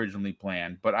than we originally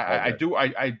planned, but I do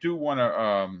want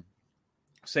to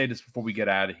say this before we get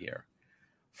out of here.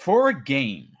 For a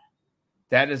game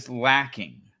that is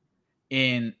lacking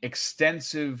in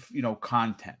extensive,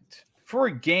 content, for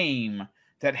a game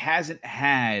that hasn't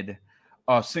had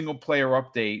a single player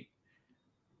update,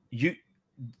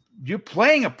 you're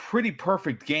playing a pretty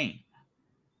perfect game.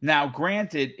 Now,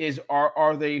 granted,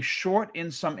 are they short in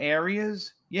some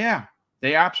areas? Yeah,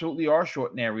 they absolutely are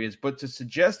short in areas. But to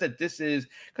suggest that this is,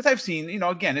 because I've seen,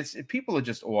 again, people are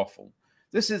just awful.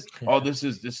 This is garbage.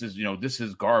 This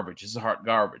is hard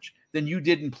garbage. Then you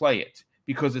didn't play it,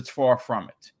 because it's far from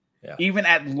it. Yeah. Even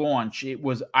at launch, it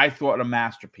was, I thought, a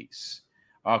masterpiece.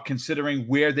 Considering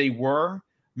where they were.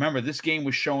 Remember, this game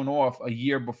was shown off a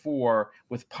year before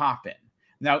with Poppin'.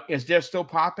 Now, is there still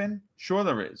Poppin'? Sure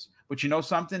there is. But you know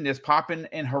something? There's Poppin'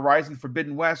 in Horizon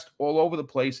Forbidden West all over the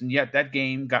place, and yet that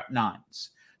game got 9s.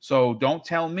 So don't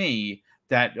tell me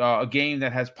that a game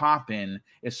that has Poppin'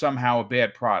 is somehow a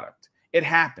bad product. It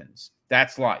happens.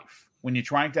 That's life. When you're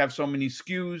trying to have so many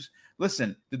SKUs,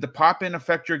 listen, did the Poppin'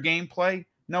 affect your gameplay?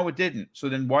 No, it didn't. So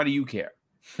then why do you care?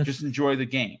 Just enjoy the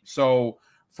game. So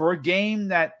for a game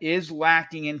that is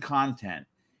lacking in content,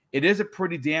 it is a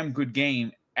pretty damn good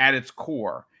game at its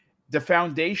core. The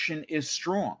foundation is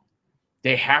strong.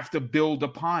 They have to build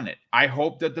upon it. I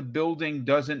hope that the building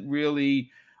doesn't really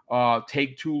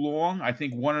take too long. I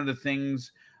think one of the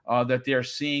things that they're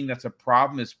seeing that's a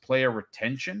problem is player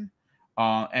retention.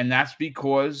 And that's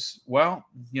because, well,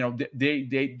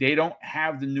 they don't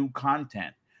have the new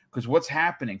content. Because what's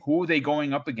happening? Who are they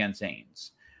going up against,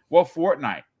 Ains? Well,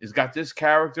 Fortnite has got this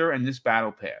character and this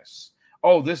battle pass.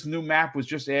 Oh, this new map was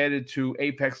just added to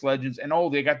Apex Legends, and oh,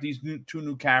 they got these two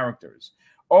new characters.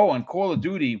 Oh, and Call of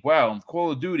Duty. Well,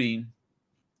 Call of Duty,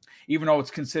 even though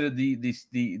it's considered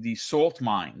the salt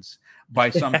mines by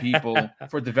some people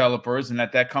for developers, and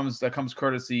that comes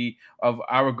courtesy of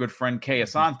our good friend Kay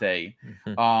Asante.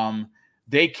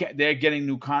 They're getting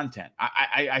new content.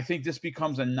 I think this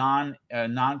becomes a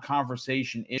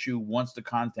non-conversation issue once the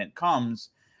content comes.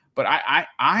 But I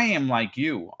am like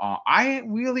you. I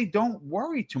really don't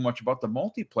worry too much about the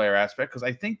multiplayer aspect because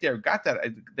I think they got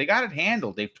it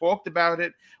handled. They've talked about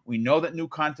it. We know that new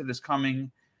content is coming.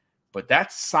 But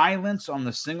that silence on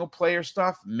the single player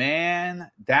stuff, man,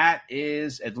 that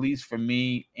is, at least for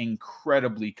me,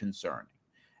 incredibly concerning.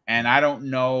 And I don't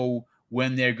know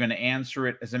when they're going to answer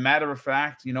it. As a matter of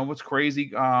fact, you know what's crazy,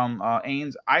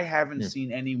 Ains? I haven't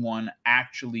seen anyone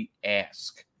actually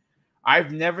ask.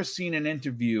 I've never seen an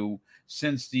interview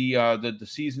since the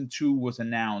season 2 was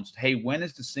announced. Hey, when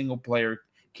is the single player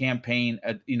campaign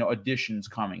additions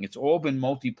coming? It's all been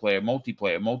multiplayer,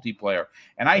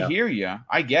 and I hear you.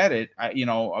 I get it. And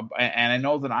I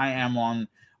know that I am on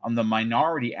the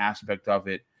minority aspect of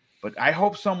it, but I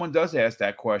hope someone does ask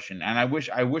that question. And I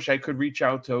wish I could reach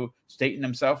out to Staten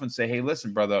himself and say, hey,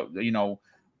 listen, brother,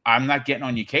 I'm not getting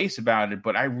on your case about it,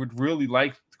 but I would really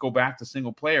like to go back to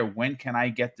single player. When can I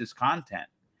get this content?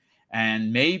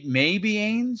 And maybe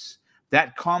Ains,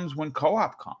 that comes when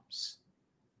co-op comes.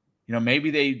 Maybe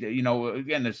they,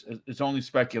 again, it's only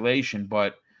speculation,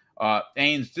 but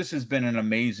Ains, this has been an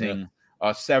amazing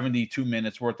 72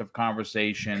 minutes worth of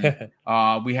conversation.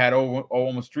 We had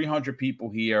almost 300 people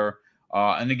here.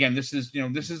 And again, this is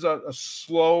a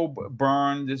slow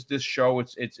burn. This show,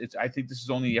 it's I think this is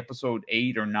only episode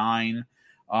 8 or 9.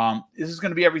 This is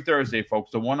going to be every Thursday,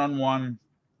 folks. The one-on-one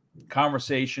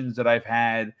conversations that I've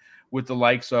had with the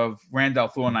likes of Randall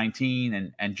Thor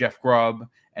 19 and Jeff Grubb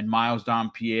and Miles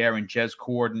Dompierre and Jez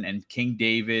Corden and King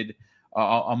David,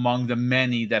 among the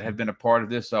many that have been a part of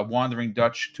this. Wandering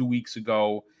Dutch 2 weeks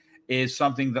ago is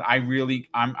something that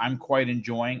I'm quite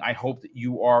enjoying. I hope that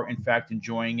you are in fact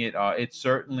enjoying it. It's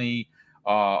certainly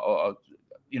a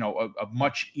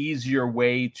much easier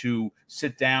way to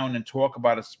sit down and talk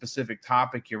about a specific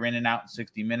topic. You're in and out in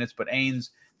 60 minutes. But Ains,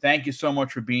 thank you so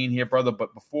much for being here, brother.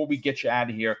 But before we get you out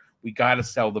of here, we got to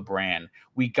sell the brand.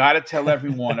 We got to tell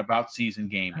everyone about Season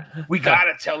Gaming. We got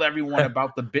to tell everyone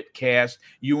about the Bitcast.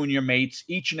 You and your mates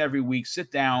each and every week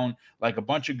sit down like a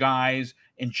bunch of guys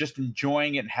and just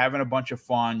enjoying it and having a bunch of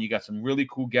fun. You got some really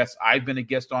cool guests. I've been a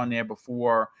guest on there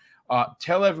before.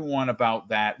 Tell everyone about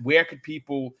that. Where could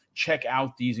people check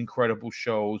out these incredible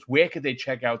shows? Where could they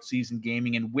check out Season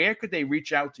Gaming? And where could they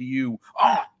reach out to you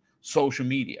on social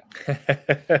media?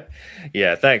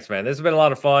 Yeah, thanks, man. This has been a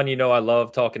lot of fun. I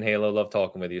love talking Halo, love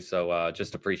talking with you. So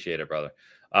just appreciate it, brother.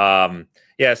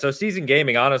 So Season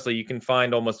Gaming, honestly, you can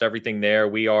find almost everything there.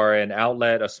 We are an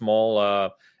outlet, a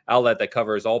small outlet that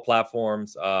covers all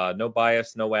platforms, no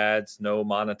bias, no ads, no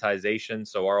monetization.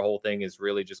 So our whole thing is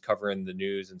really just covering the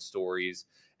news and stories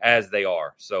as they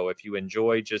are. So if you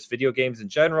enjoy just video games in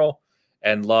general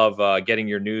and love getting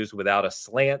your news without a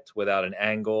slant, without an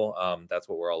angle, that's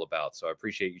what we're all about. So I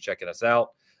appreciate you checking us out.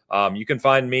 You can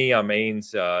find me on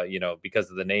Ains,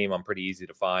 because of the name, I'm pretty easy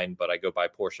to find, but I go by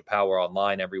Porsche Power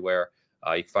online everywhere.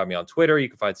 You can find me on Twitter. You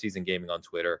can find Season Gaming on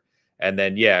Twitter. And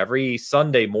then, every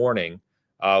Sunday morning,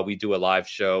 we do a live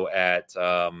show at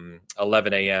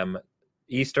 11 a.m.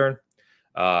 Eastern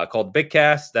called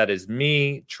Bitcast. That is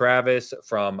me, Travis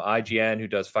from IGN, who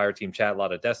does Fireteam Chat, a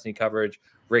lot of Destiny coverage.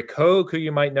 Rick Hogue, who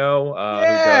you might know.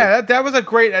 That was a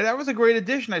great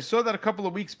addition. I saw that a couple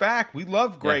of weeks back. We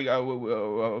love Greg,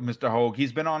 Mr. Hogue.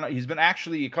 He's been on. He's been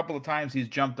actually a couple of times. He's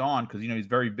jumped on because he's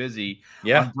very busy.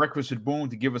 On Breakfast with Boom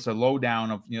to give us a lowdown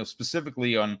of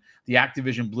specifically on the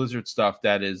Activision Blizzard stuff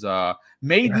that is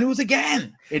made news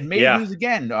again. It made news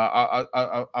again. A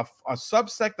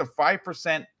subsect of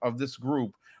 5% of this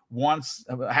group wants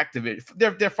Activision.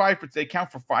 They're 5%. They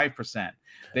count for 5%.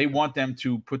 They want them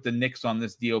to put the nix on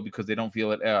this deal because they don't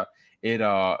feel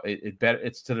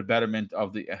it's to the betterment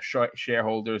of the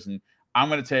shareholders. And I'm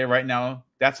going to tell you right now,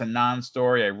 that's a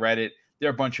non-story. I read it.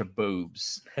 They're a bunch of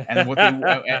boobs, and what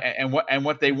they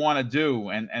what they want to do.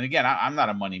 And again, I'm not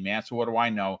a money man, so what do I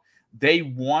know? They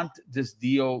want this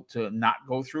deal to not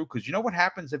go through because you know what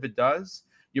happens if it does?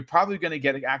 You're probably going to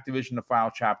get Activision to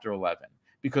file Chapter 11.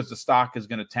 Because the stock is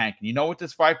going to tank. And you know what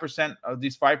this 5% of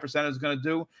these 5% is going to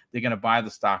do? They're going to buy the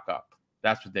stock up.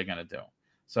 That's what they're going to do.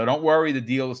 So don't worry, the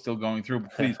deal is still going through,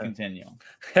 but please continue.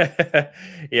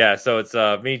 Yeah, so it's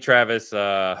me, Travis,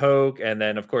 Hogue, and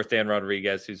then, of course, Dan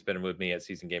Rodriguez, who's been with me at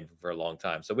Season Game for a long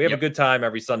time. So we have a good time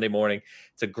every Sunday morning.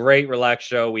 It's a great, relaxed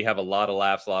show. We have a lot of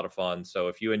laughs, a lot of fun. So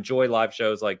if you enjoy live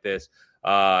shows like this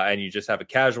and you just have a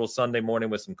casual Sunday morning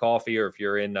with some coffee, or if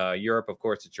you're in Europe, of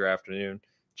course, it's your afternoon,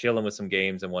 chilling with some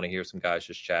games and want to hear some guys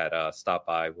just chat, stop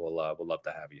by. We'll love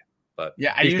to have you. But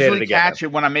yeah, I usually catch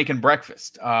it when I'm making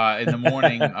breakfast in the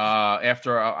morning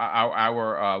after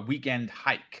our weekend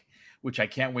hike, which I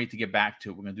can't wait to get back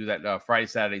to. We're going to do that Friday,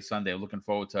 Saturday, Sunday. Looking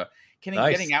forward to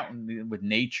getting out with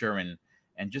nature and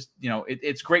just,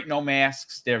 it's great. No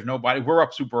masks. There's nobody. We're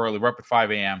up super early. We're up at 5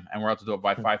 a.m. and we're out to do it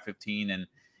by 5:15. And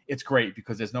it's great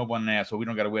because there's no one there. So we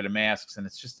don't got to wear the masks. And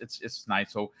it's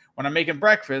nice. So when I'm making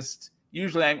breakfast,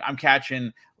 usually I'm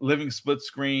catching Living Split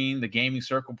Screen, the Gaming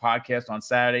Circle podcast on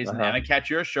Saturdays, and I catch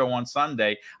your show on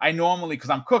Sunday. I normally, because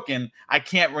I'm cooking, I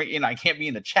can't be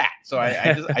in the chat, so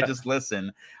I just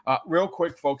listen. Real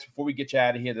quick, folks, before we get you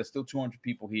out of here, there's still 200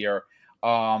 people here.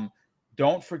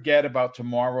 Don't forget about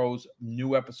tomorrow's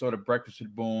new episode of Breakfast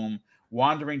with Boom.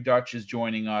 Wandering Dutch is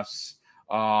joining us,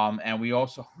 and we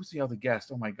also, who's the other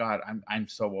guest? Oh my God, I'm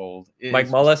so old. Mike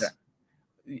Mullis.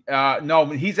 No,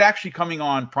 he's actually coming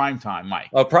on Primetime, Mike.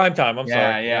 Oh, Primetime. I'm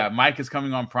sorry. Yeah. Mike is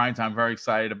coming on Primetime. Very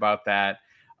excited about that.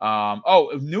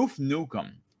 Noof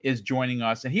Nukem is joining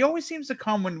us, and he always seems to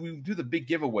come when we do the big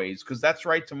giveaways, because that's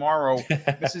right. Tomorrow,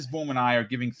 Mrs. Boom and I are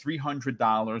giving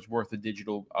 $300 worth of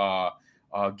digital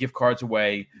gift cards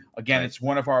away. Again, It's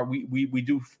one of our we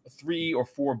do 3 or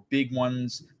 4 big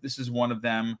ones. This is one of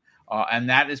them. And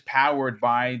that is powered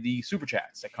by the super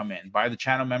chats that come in, by the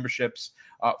channel memberships,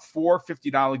 4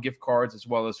 $50 gift cards, as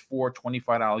well as 4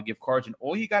 $25 gift cards. And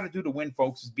all you got to do to win,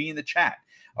 folks, is be in the chat.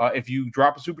 If you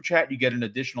drop a super chat, you get an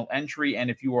additional entry. And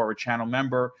if you are a channel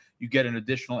member, you get an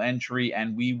additional entry.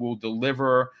 And we will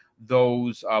deliver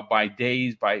those by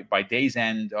day's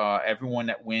end. Everyone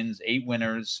that wins, 8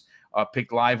 winners,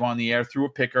 picked live on the air through a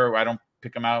picker. I don't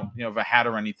pick them out, of a hat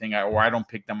or anything, or I don't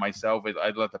pick them myself.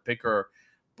 I'd let the picker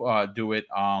do it,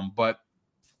 but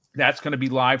that's going to be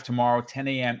live tomorrow, 10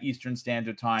 a.m. Eastern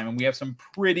Standard Time, and we have some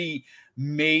pretty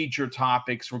major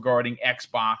topics regarding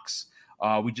Xbox.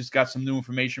 We just got some new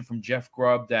information from Jeff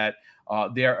Grubb that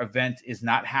their event is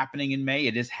not happening in May.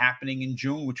 It is happening in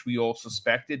June, which we all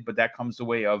suspected, but that comes the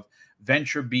way of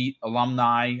VentureBeat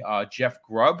alumni Jeff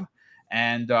Grubb.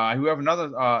 And we have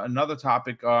another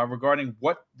topic regarding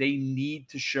what they need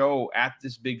to show at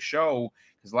this big show,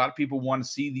 because a lot of people want to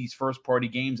see these first-party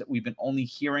games that we've been only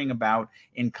hearing about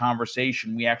in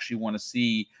conversation. We actually want to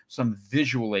see some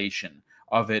visualization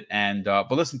of it. And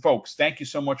but listen, folks, thank you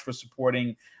so much for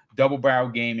supporting Double Barrel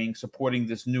Gaming, supporting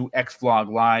this new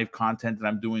X-Vlog live content that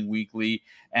I'm doing weekly.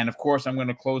 And, of course, I'm going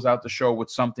to close out the show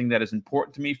with something that is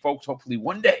important to me, folks. Hopefully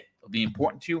one day it'll be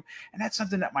important to you. And that's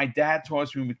something that my dad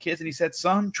taught me with kids. And he said,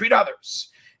 son, treat others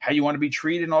how you want to be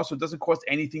treated. And also, it doesn't cost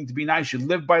anything to be nice. You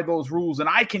live by those rules. And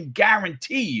I can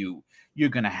guarantee you're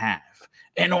going to have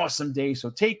an awesome day. So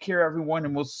take care, everyone.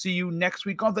 And we'll see you next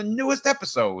week on the newest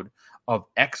episode of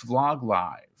X-Vlog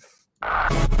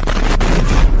Live.